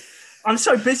alone. I'm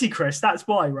so busy, Chris. That's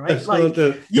why, right? Like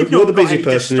you're the busy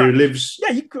person who lives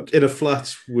in a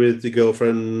flat with your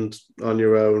girlfriend on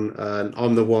your own, and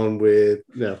I'm the one with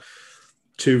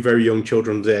two very young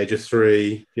children at the age of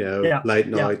 3. Late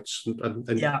nights,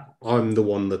 and I'm the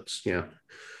one that's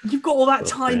You've got all that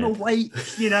time awake,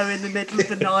 in the middle of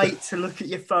the night to look at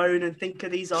your phone and think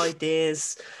of these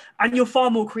ideas. And you're far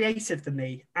more creative than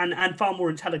me and far more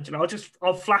intelligent.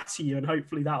 I'll flatter you, and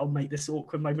hopefully that'll make this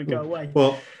awkward moment go away.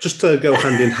 Well, just to go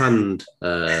hand in hand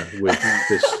with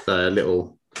this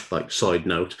little side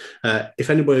note, if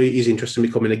anybody is interested in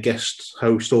becoming a guest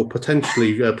host or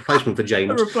potentially a replacement for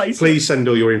James, please send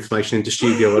all your information into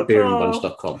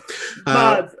studio@beerandbuns.com.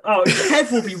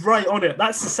 Kev will be right on it.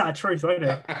 That's the sad truth, isn't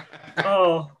it?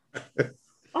 Oh,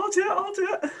 I'll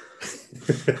do it.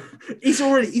 He's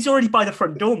already by the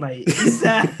front door, mate. He's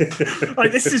there.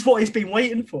 This is what he's been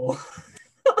waiting for.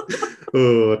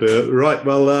 Oh, dear. Right.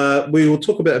 Well, we will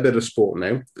talk a bit of sport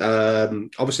now.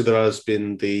 Obviously, there has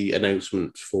been the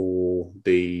announcement for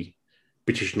the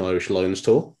British and Irish Lions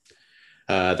tour.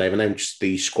 They've announced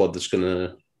the squad that's going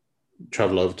to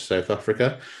travel over to South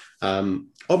Africa.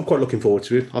 I'm quite looking forward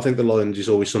to it. I think the Lions is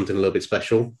always something a little bit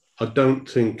special. I don't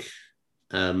think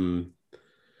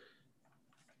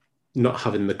not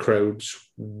having the crowds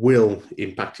will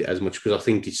impact it as much, because I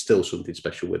think it's still something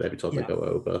special with every time they go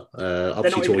over.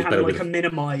 They're not even having a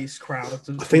minimised crowd.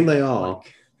 I think they are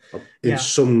in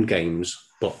some games,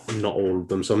 but not all of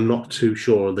them. So I'm not too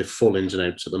sure of the full ins and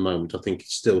outs at the moment. I think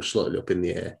it's still slightly up in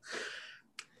the air.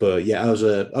 But yeah, as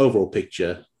an overall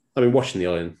picture, I mean, watching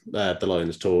the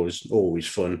Lions tour is always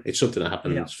fun. It's something that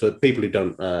happens. Yeah. For people who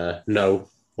don't know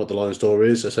what the Lions tour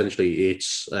is, essentially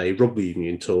it's a rugby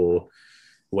union tour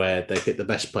where they pick the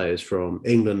best players from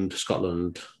England,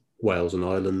 Scotland, Wales and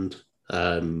Ireland,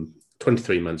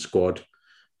 23-man squad,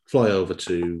 fly over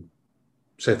to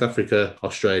South Africa,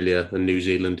 Australia and New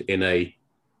Zealand in a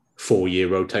 4-year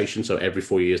rotation. So every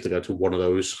 4 years they go to one of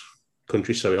those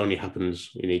countries. So it only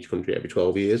happens in each country every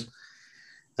 12 years.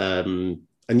 And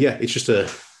yeah, it's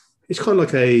kind of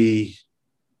like a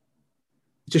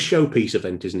it's a showpiece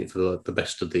event, isn't it, for the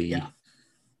best of the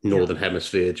Northern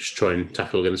Hemisphere, just try and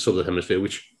tackle against the Southern Hemisphere,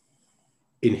 which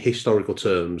in historical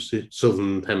terms, the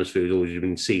Southern Hemisphere has always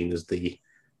been seen as the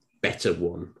better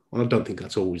one. And I don't think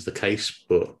that's always the case,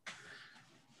 but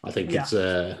I think it's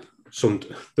there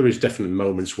is definitely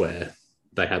moments where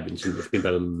they have been significantly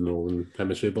better than the Northern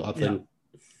Hemisphere, but I think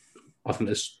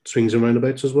there's swings and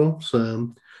roundabouts as well.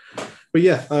 So,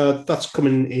 but that's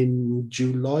coming in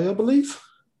July, I believe.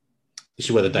 This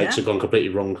is where the dates have gone completely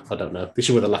wrong. I don't know. This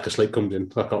is where the lack of sleep comes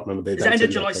in. I can't remember the dates. Is it end of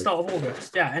July, start of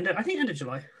August? Yeah, I think end of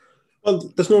July.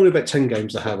 Well, there's normally about 10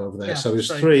 games they have over there. So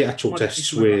there's 3 actual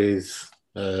tests with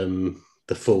the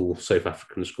full South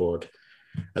African squad.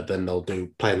 And then they'll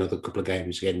play another couple of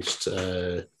games against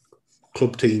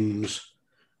club teams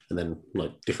and then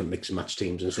like different mix and match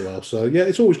teams as well. So yeah,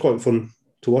 it's always quite fun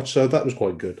to watch. So that was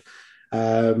quite good.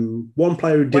 One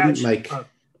player who didn't make...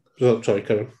 sorry,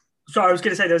 Kevin. So I was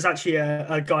going to say there was actually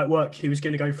a guy at work who was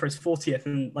going to go for his 40th,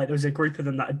 and like there was a group of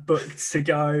them that had booked to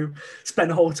go, spend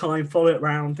the whole time, follow it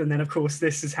around, and then of course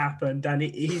this has happened, and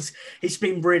he's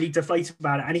been really deflated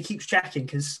about it, and he keeps checking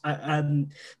because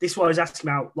this is why I was asking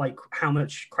about like how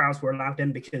much crowds were allowed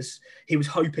in, because he was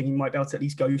hoping he might be able to at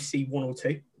least go see 1 or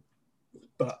 2,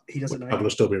 but he doesn't know. That will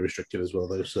still be restricted as well,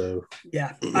 though. So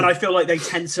yeah, and I feel like they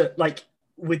tend to like.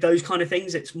 With those kind of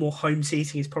things, it's more home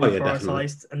seating is probably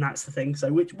prioritised, and that's the thing.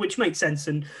 So, which makes sense,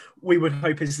 and we would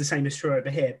hope is the same is true over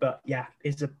here. But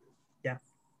it's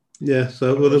yeah.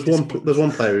 So there's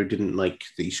one player who didn't make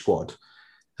the squad,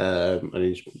 and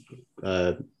he's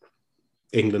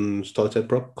England's tight head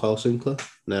prop, Kyle Sinclair.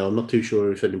 Now I'm not too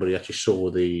sure if anybody actually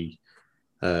saw the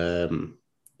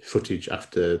footage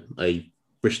after a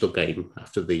Bristol game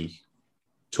after the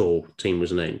tour team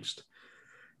was announced,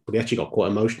 but he actually got quite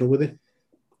emotional with it.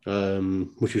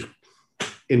 Which is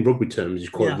in rugby terms is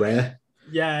quite rare.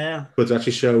 Yeah. But to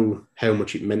actually show how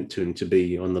much it meant to him to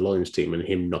be on the Lions team and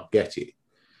him not get it,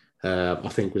 I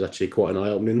think was actually quite an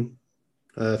eye-opening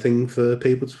thing for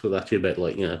people to feel actually about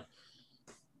like,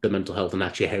 the mental health and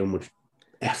actually how much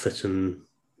effort and,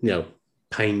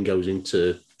 pain goes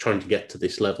into trying to get to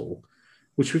this level.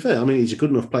 Which, to be fair, I mean, he's a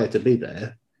good enough player to be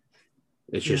there.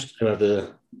 It's just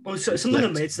whoever... Well, so some of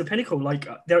them, it's the pinnacle. Like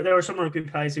there are some rugby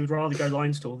players who would rather go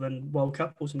Lions tour than World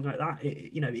Cup or something like that.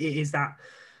 It is that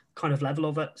kind of level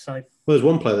of it. So well, there's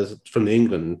one player that's from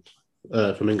England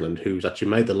who's actually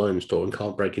made the Lions tour and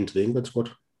can't break into the England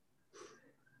squad.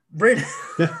 Really?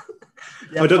 Yeah.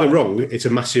 I don't get wrong. It's a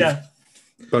massive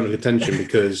point of contention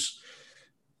because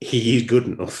he is good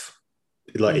enough.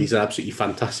 Like he's an absolutely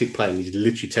fantastic player. And he's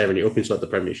literally tearing it up inside the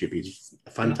Premiership. He's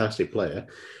a fantastic player.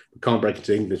 Can't break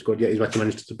into the England squad. Yeah, he's actually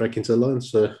managed to break into the Lions.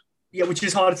 So which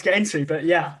is harder to get into, but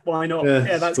why not?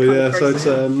 That's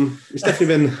so it's definitely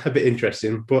been a bit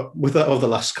interesting. But with that over the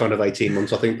last kind of 18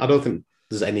 months, I don't think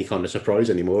there's any kind of surprise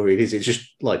anymore. Really, it's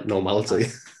just like normality.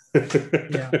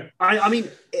 I mean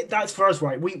that's for us,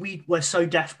 right? We're so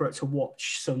desperate to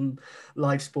watch some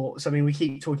live sports. I mean, we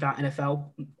keep talking about NFL.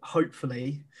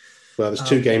 Hopefully, well, there's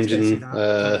 2 games in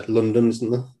London, isn't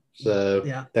there? So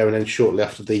they're in shortly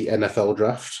after the NFL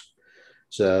draft.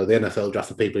 So the NFL draft,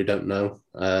 for people who don't know,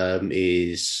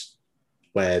 is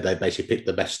where they basically pick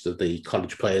the best of the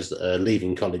college players that are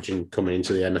leaving college and coming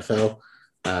into the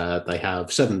NFL. They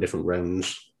have 7 different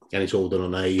rounds, and it's all done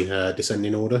on a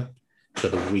descending order. So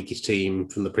the weakest team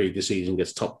from the previous season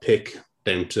gets top pick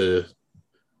down to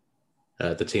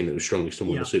the team that was strongest and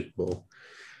won the Super Bowl.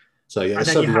 So and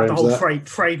then you have the whole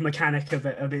trade mechanic of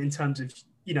it in terms of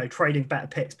trading better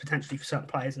picks potentially for certain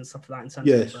players and stuff like that. In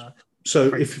terms of,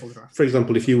 so if, for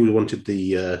example, if you wanted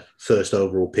the first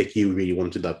overall pick, you really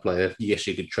wanted that player. Yes,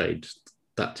 you could trade.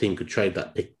 That team could trade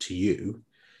that pick to you.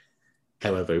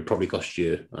 However, it probably cost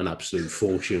you an absolute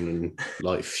fortune and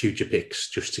like future picks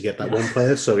just to get that one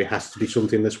player. So it has to be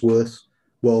something that's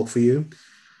worthwhile for you.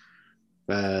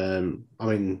 I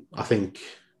mean, I think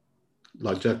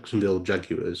like Jacksonville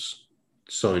Jaguars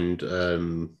signed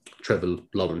Trevor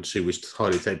Lawrence, who was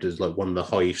highly touted as like one of the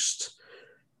highest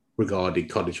regarded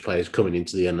college players coming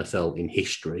into the NFL in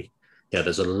history. Yeah,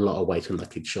 there's a lot of weight on that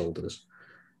kid's shoulders.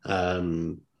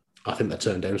 I think they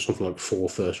turned down something like 4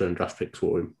 first-round draft picks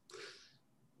for him.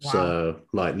 Wow. So,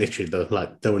 like, literally,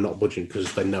 they were not budging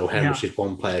because they know how much this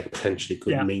one player potentially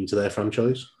could mean to their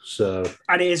franchise. So,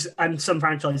 and some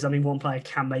franchises, I mean, one player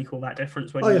can make all that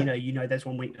difference when you know there's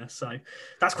one weakness. So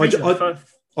that's crazy.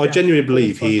 I genuinely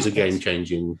believe he is a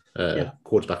game-changing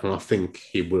quarterback, and I think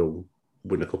he will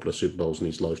win a couple of Super Bowls in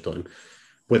his lifetime.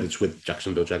 Whether it's with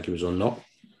Jacksonville Jaguars or not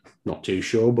too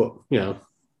sure. But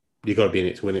you've got to be in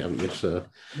it to win it, haven't you? So,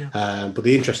 Yeah. but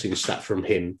the interesting stat from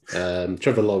him,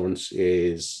 Trevor Lawrence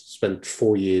is spent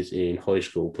 4 years in high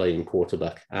school playing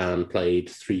quarterback and played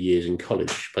 3 years in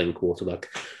college playing quarterback,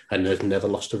 and has never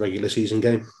lost a regular season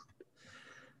game.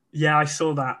 Yeah, I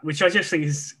saw that, which I just think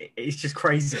is just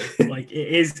crazy. Like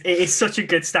it is such a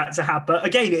good stat to have, but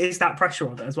again, it is that pressure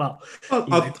on it as well. Well,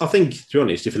 I think, to be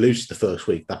honest, if he loses the first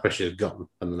week, that pressure is gone,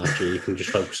 and then actually he can just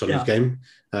focus on his game.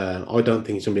 I don't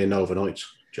think it's going to be an overnight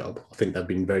job. I think they've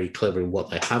been very clever in what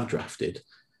they have drafted,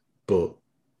 but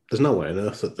there's no way on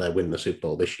earth that they win the Super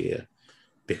Bowl this year,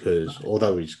 because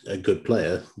although he's a good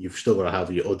player, you've still got to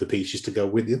have your other pieces to go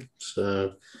with you.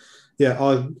 So, yeah,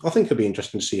 I think it'll be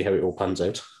interesting to see how it all pans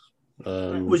out.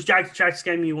 Was Jags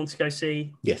game you want to go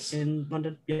see? Yes. In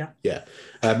London? Yeah. Yeah.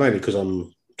 Mainly because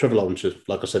I'm Trevor Lawrence,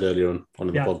 like I said earlier on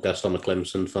the podcast, I'm a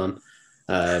Clemson fan.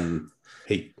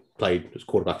 He played as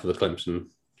quarterback for the Clemson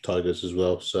Tigers as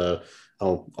well. So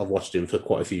I've watched him for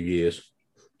quite a few years.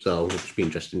 So it'll just be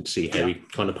interesting to see how he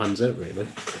kind of pans out, really.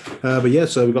 But yeah,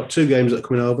 so we've got 2 games that are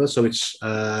coming over. So it's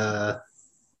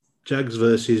Jags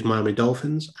versus Miami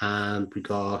Dolphins, and we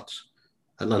got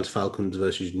Atlanta Falcons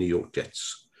versus New York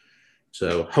Jets.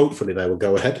 So hopefully they will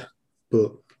go ahead,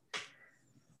 but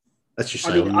let's just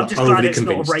say I'm just glad it's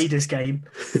not a Raiders game,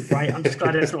 right? I'm just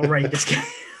glad it's not a Raiders game.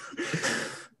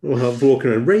 Well, I'm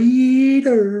walking around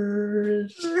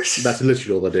Raiders. That's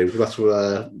literally all they do. That's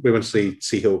what we went to see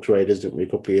Seahawks Raiders, didn't we, a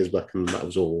couple of years back, and that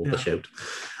was all the shout.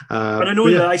 But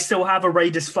annoyingly, I still have a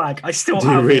Raiders flag. I still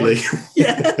have really? One.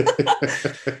 Yeah.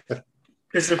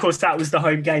 Because of course that was the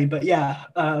home game, but yeah.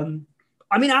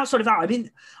 I mean, outside of that,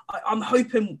 I'm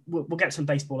hoping we'll get some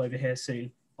baseball over here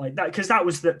soon, like that, because that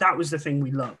was the thing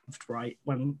we loved, right?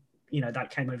 When that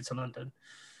came over to London.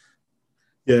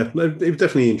 Yeah, it was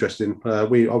definitely interesting. I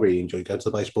really enjoyed going to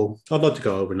the baseball. I'd like to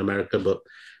go over in America, but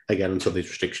again, until these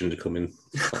restrictions are coming,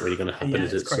 it's not really going to happen. Yeah,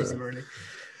 it's crazy, really.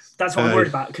 That's what I'm worried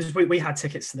about, because we had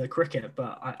tickets to the cricket,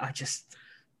 but I just.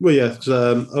 Well, yeah,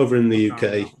 over in the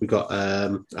UK, we got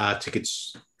our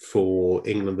tickets for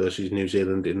England versus New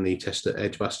Zealand in the test at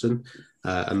Edgbaston,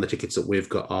 and the tickets that we've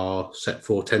got are set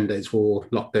for 10 days for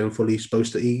lockdown fully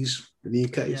supposed to ease in the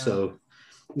UK. So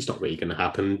it's not really going to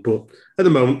happen, but at the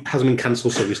moment, it hasn't been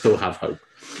cancelled, so we still have hope.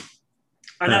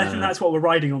 And I think that's what we're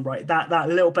riding on, right? That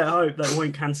little bit of hope that we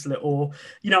won't cancel it. Or,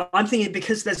 I'm thinking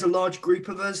because there's a large group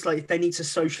of us, like if they need to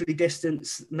socially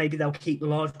distance, maybe they'll keep the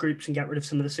large groups and get rid of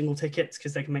some of the single tickets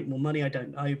because they can make more money. I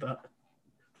don't know, but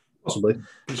possibly.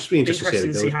 It's be interesting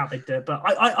to see how they do it. But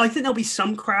I think there'll be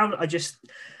some crowd.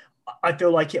 I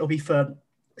feel like it'll be for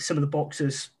some of the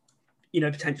boxers,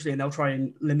 potentially, and they'll try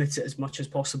and limit it as much as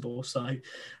possible. So,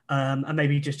 and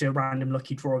maybe just do a random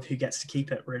lucky draw of who gets to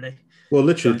keep it, really. Well,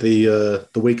 literally, the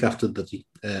week after the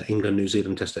England-New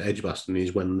Zealand test at Edgbaston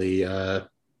is when the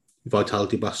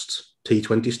Vitality Blast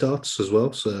T20 starts as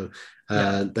well. So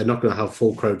they're not going to have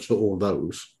full crowds for all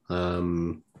those.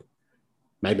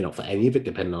 Maybe not for any of it,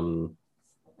 depending on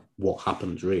what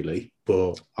happens, really.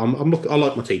 But I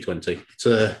like my T20. It's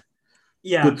a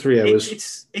good 3 hours.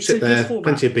 It's sit there,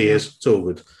 plenty of beers. It's all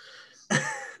good.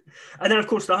 And then, of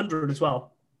course, the 100 as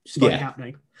well. It's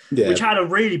happening. Yeah. Which had a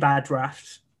really bad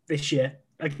draft this year.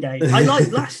 Again, I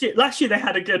like last year. Last year they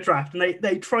had a good draft, and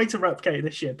they tried to replicate it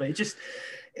this year, but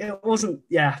it wasn't.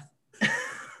 Yeah.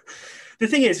 The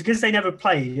thing is, because they never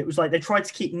played, it was like they tried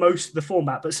to keep most of the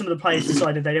format, but some of the players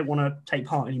decided they didn't want to take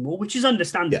part anymore, which is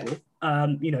understandable.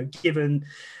 Yeah. Given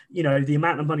the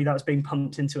amount of money that was being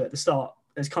pumped into it at the start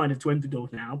has kind of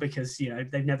dwindled now because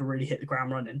they've never really hit the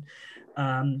ground running.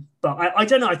 But I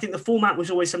don't know. I think the format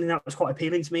was always something that was quite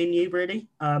appealing to me and you, really.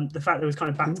 The fact there was kind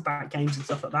of back-to-back games and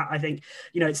stuff like that. I think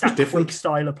it's that quick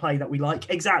style of play that we like.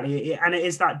 Exactly, and it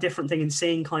is that different thing. And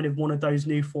seeing kind of one of those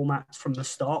new formats from the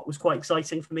start was quite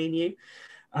exciting for me and you.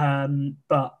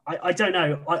 But I don't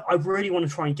know. I really want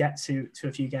to try and get to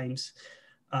a few games.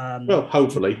 Well,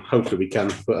 hopefully we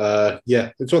can. But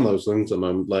it's one of those things at the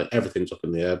moment. Like everything's up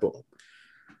in the air, but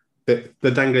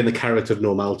they're dangling the carrot of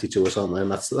normality to us, aren't they?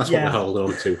 And that's what we're holding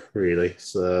on to, really.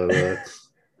 So,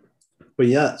 but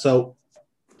yeah, so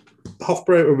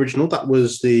Hofbrau original, that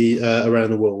was the Around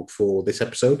the World for this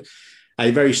episode.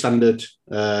 A very standard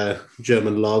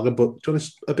German lager, but to be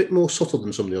honest, a bit more subtle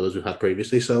than some of the others we've had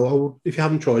previously. So if you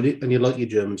haven't tried it and you like your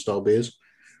German style beers,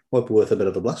 might be worth a bit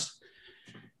of a blast.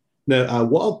 Now, our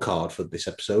wild card for this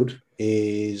episode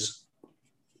is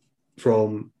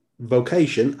from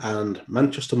Vocation and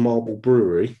Manchester Marble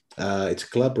Brewery. It's a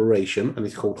collaboration and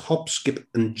it's called Hop, Skip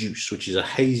and Juice, which is a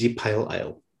hazy pale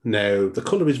ale. Now, the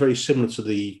colour is very similar to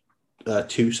the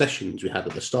 2 sessions we had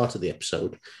at the start of the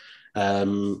episode.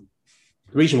 The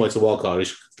reason why it's a wild card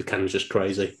is the can's just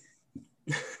crazy.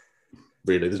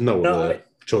 really. There's no No, other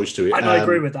choice to it. and I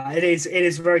agree with that. It is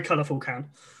a very colourful can.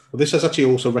 Well, this is actually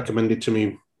also recommended to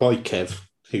me by Kev,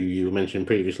 who you mentioned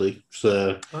previously.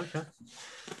 So Okay.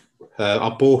 I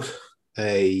bought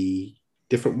a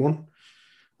different one,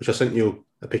 which I sent you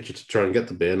a picture to try and get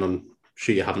the beer, and I'm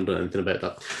sure you haven't done anything about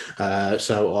that.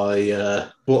 So I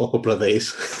bought a couple of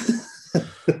these.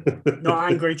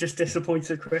 Not angry, just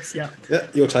disappointed, Chris. Yeah. Yeah,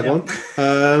 your tagline.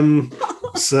 Yeah.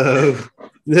 So,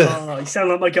 yeah. Oh, you sound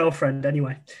like my girlfriend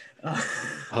anyway. I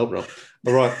hope not.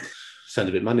 All right. Sound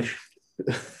a bit mannish.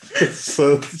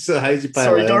 so hazy pale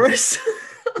Sorry, ale. Doris.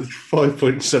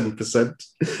 5.7%.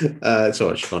 It's all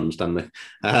right, she can't understand me.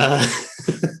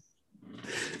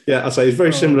 Yeah, I'll say it's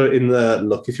very similar in the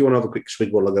look. If you want to have a quick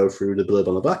swig while I go through the blurb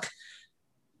on the back.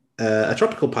 A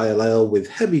tropical pale ale with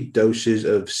heavy doses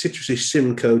of citrusy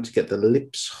Simcoe to get the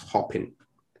lips hopping.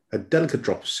 A delicate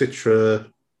drop of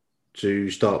citra to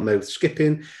start mouth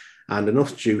skipping, and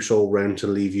enough juice all round to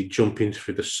leave you jumping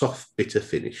through the soft, bitter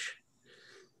finish.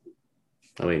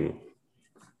 I mean,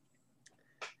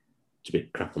 it's a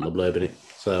bit crap on the blurb, isn't it?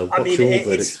 So, I mean,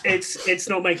 it's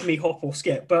not making me hop or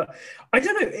skip, but I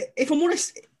don't know. If I'm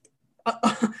honest,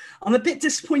 I'm a bit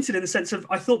disappointed in the sense of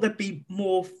I thought there'd be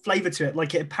more flavour to it,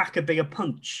 like it'd pack a bigger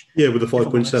punch. Yeah, with the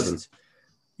 5.7.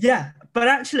 Yeah, but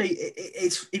actually,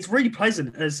 it's really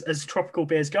pleasant as tropical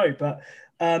beers go. But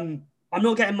I'm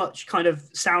not getting much kind of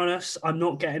sourness. I'm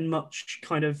not getting much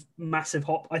kind of massive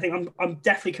hop. I think I'm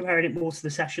definitely comparing it more to the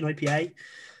Session IPA.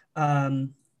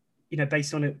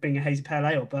 Based on it being a hazy pale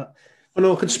ale. But I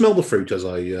know I can smell the fruit as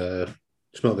I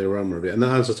smell the aroma of it, and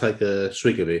as I take a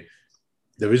swig of it,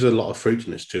 there is a lot of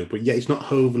fruitiness to it, but yeah, it's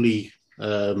not overly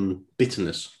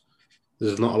bitterness.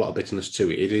 There's not a lot of bitterness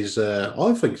to it. It is,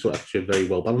 I think, it's actually a very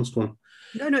well balanced one.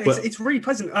 No, it's really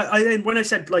pleasant. When I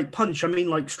said like punch, I mean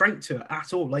like strength to it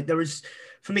at all. Like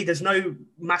for me, there's no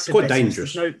massive. It's quite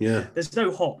dangerous. There's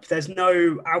no hop. There's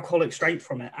no alcoholic strength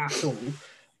from it at all.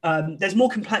 There's more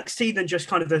complexity than just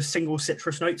kind of the single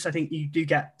citrus notes. I think you do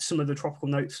get some of the tropical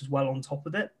notes as well on top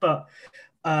of it, but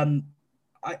I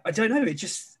don't know.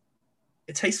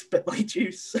 It tastes a bit like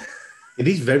juice. It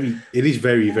is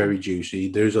very, very juicy.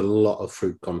 There's a lot of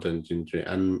fruit content into it,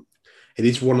 and it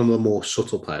is one of the more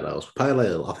subtle pale ales. Pale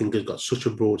ale, I think, has got such a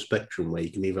broad spectrum where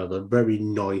you can either have a very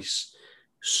nice,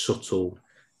 subtle,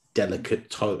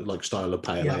 delicate style of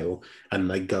pale ale, and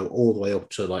they go all the way up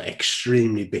to like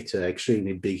extremely bitter,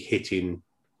 extremely big hitting,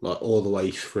 like all the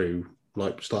way through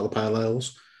like style of pale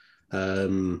ales.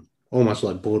 Almost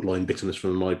like borderline bitterness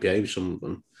from an IPA, some of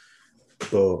them,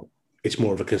 but it's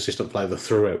more of a consistent flavour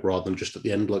throughout rather than just at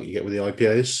the end like you get with the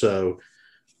IPAs. So,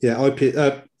 yeah,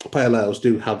 pale ales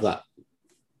do have that.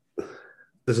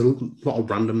 There's a lot of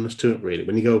randomness to it, really.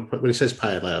 When it says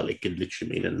pale ale, it can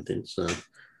literally mean anything. So,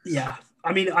 yeah,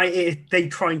 I mean, they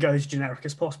try and go as generic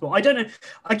as possible. I don't know.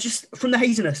 I just from the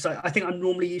haziness, I think I'm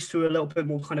normally used to a little bit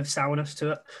more kind of sourness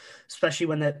to it, especially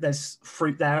when there's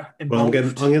fruit there involved. Well,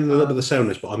 I'm getting a little bit of the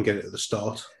sourness, but I'm getting it at the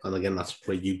start, and again, that's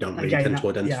where you don't really tend to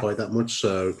identify that much.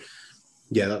 So.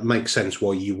 Yeah, that makes sense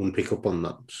why you wouldn't pick up on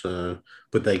that. So,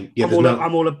 but there's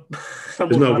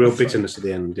no real bitterness at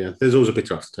the end. Yeah, there's always a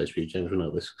bitter aftertaste for you, James. We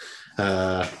know this.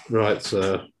 Right.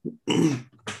 So,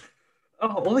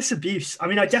 all this abuse. I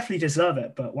mean, I definitely deserve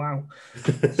it, but wow.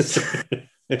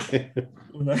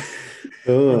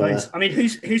 I mean,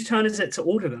 whose turn is it to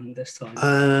order them this time?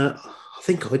 I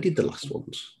think I did the last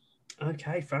ones.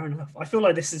 Okay, fair enough. I feel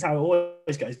like this is how it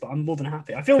always goes, but I'm more than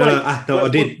happy. I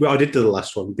did do the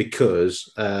last one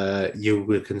because you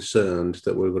were concerned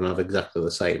that we were going to have exactly the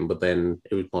same, but then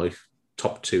it was my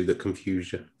top two that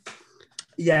confused you.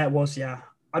 Yeah, it was. Yeah,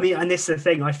 I mean, and this is the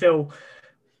thing. I feel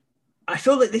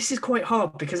that this is quite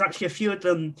hard because actually a few of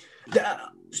them,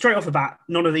 straight off the bat,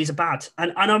 none of these are bad.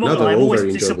 And I'm always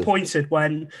disappointed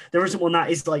when there isn't one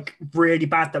that is like really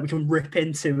bad that we can rip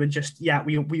into and just,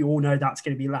 we all know that's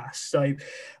going to be last. So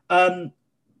I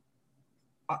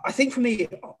think for me,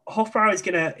 Hofbrauer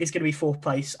is gonna be fourth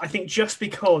place. I think just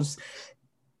because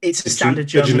it's a standard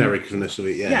German. The genericness of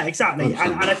it, yeah. Yeah, exactly.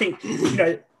 And I think,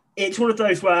 it's one of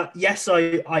those where, yes,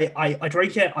 I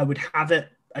drink it. I would have it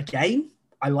again.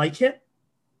 I like it.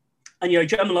 And,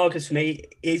 German lagers for me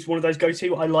is one of those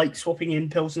go-to. I like swapping in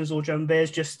Pilsners or German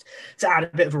beers just to add a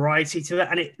bit of variety to it.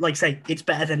 And it, like I say, it's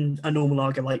better than a normal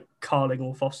lager like Carling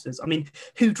or Foster's. I mean,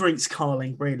 who drinks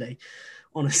Carling, really?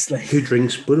 Honestly. Who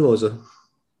drinks Budweiser?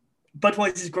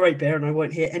 Budweiser's a great beer and I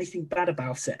won't hear anything bad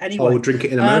about it. Anyway. I'll drink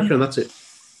it in America and that's it.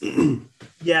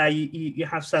 Yeah, you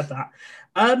have said that.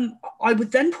 I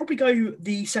would then probably go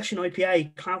the Session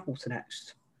IPA Cloudwater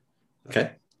next.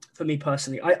 Okay. For me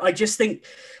personally. I just think...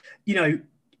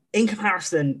 in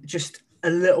comparison, just a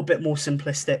little bit more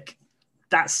simplistic.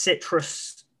 that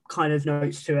citrus kind of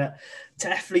notes to it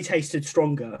definitely tasted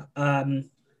stronger. And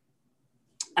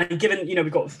given,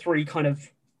 we've got three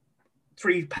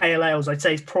pale ales, I'd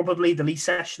say it's probably the least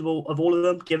sessionable of all of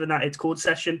them, given that it's called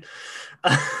session.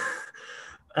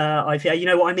 IPA, you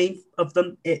know what I mean, of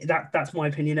them. That's my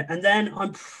opinion. And then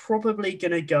I'm probably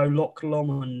going to go Loch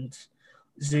Lomond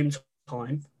Zoom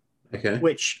Time. Okay.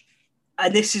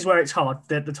 And this is where it's hard,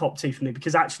 the top two for me,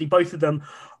 because actually both of them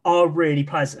are really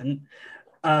pleasant.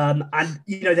 And,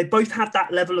 they both have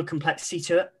that level of complexity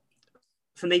to it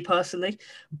for me personally.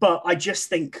 But I just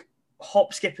think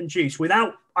hop, skip, and juice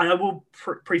and I will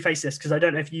preface this because I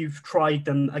don't know if you've tried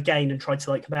them again and tried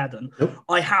to compare them. Nope.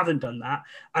 I haven't done that.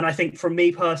 And I think for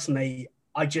me personally,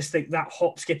 I just think that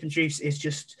hop, skip, and juice is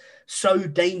just so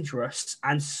dangerous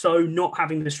and so not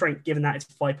having the strength, given that it's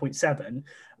 5.7,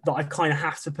 that I kind of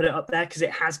have to put it up there because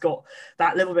it has got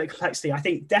that little bit of complexity. I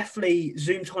think definitely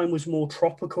Zoom Time was more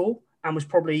tropical and was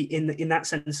probably in that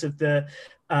sense of the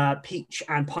peach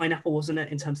and pineapple, wasn't it,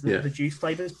 in terms of the juice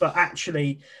flavors? But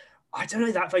actually, I don't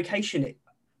know, that vocation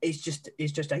is just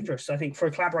dangerous. So I think for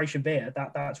a collaboration beer,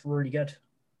 that's really good.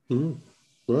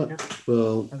 Right. Yeah.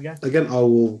 Well, there we go. Again, I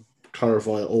will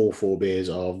clarify all four beers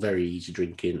are very easy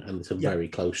drinking and it's a very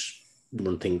close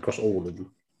run thing across all of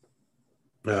them.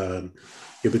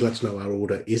 You'll be glad to know our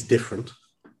order is different.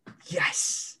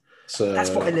 Yes. So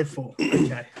that's what I live for.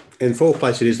 Okay. In fourth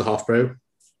place, it is the Half Brow.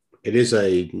 It is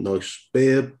a nice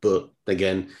beer, but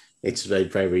again, it's a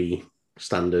very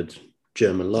standard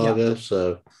German lager. Yeah.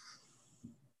 So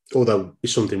although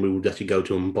it's something we will definitely go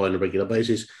to and buy on a regular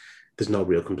basis, there's no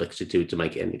real complexity to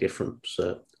make it any different.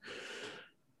 So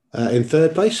in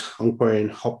third place, I'm pouring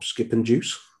hop, skip, and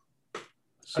juice.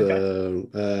 So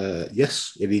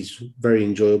yes, it is very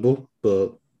enjoyable,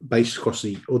 but based across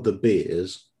the other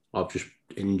beers, I've just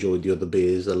enjoyed the other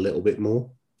beers a little bit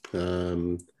more,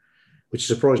 which is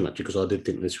surprising actually because I did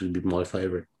think this would be my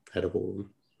favourite out of all of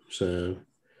them. So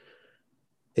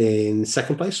in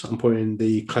second place, I'm pouring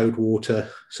the Cloudwater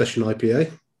Session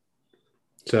IPA.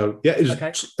 So yeah, it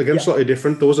was slightly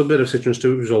different. There was a bit of citrus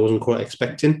to it, which I wasn't quite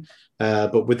expecting,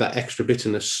 but with that extra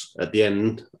bitterness at the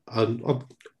end, I'm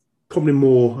probably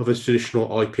more of a traditional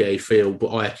IPA feel,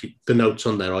 but the notes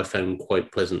on there I found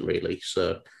quite pleasant, really.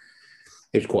 So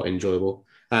it was quite enjoyable.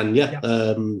 And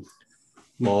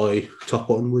my top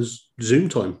one was Zoom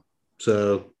Time.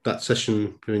 So that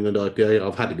Session New England IPA,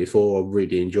 I've had it before. I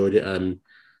really enjoyed it. And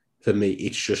for me,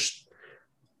 it's just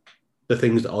the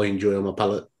things that I enjoy on my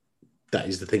palate. That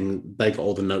is the thing. They got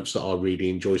all the notes that I really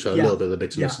enjoy. So a little bit of the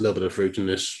bitterness, a little bit of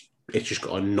fruitiness. It's just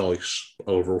got a nice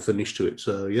overall finish to it.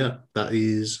 So yeah, that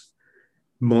is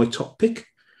my top pick.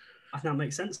 I think that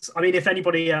makes sense. I mean, if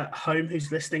anybody at home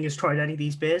who's listening has tried any of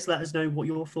these beers, let us know what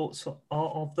your thoughts are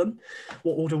of them.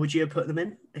 What order would you have put them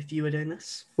in if you were doing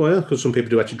this? Well, yeah, because some people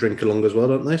do actually drink along as well,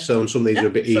 don't they? So, and some of these are a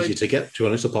bit easier to get, to be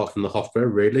honest, apart from the Hofbrau,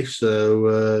 really.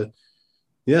 So,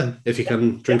 if you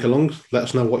can drink along, let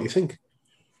us know what you think.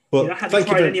 But have you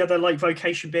tried any other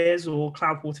vocation beers or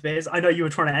Cloudwater beers? I know you were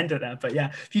trying to end it there, but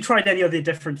if you tried any other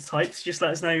different types, just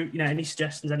let us know. Any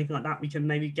suggestions, anything like that, we can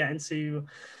maybe get into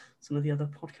some of the other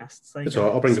podcasts. It's all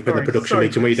right. I'll bring up in the production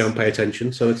meeting where you don't pay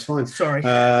attention, so it's fine. Sorry.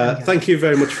 Thank you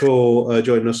very much for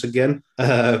joining us again.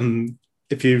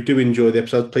 If you do enjoy the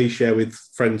episode, please share with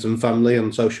friends and family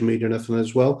on social media and everything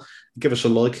as well. Give us a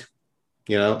like,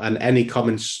 and any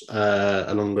comments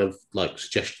along with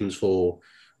suggestions for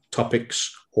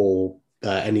topics or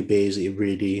any beers that you're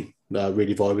really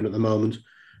vibing at the moment,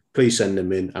 please send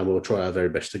them in and we'll try our very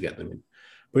best to get them in.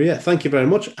 But yeah, thank you very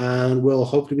much and we'll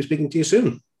hopefully be speaking to you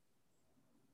soon.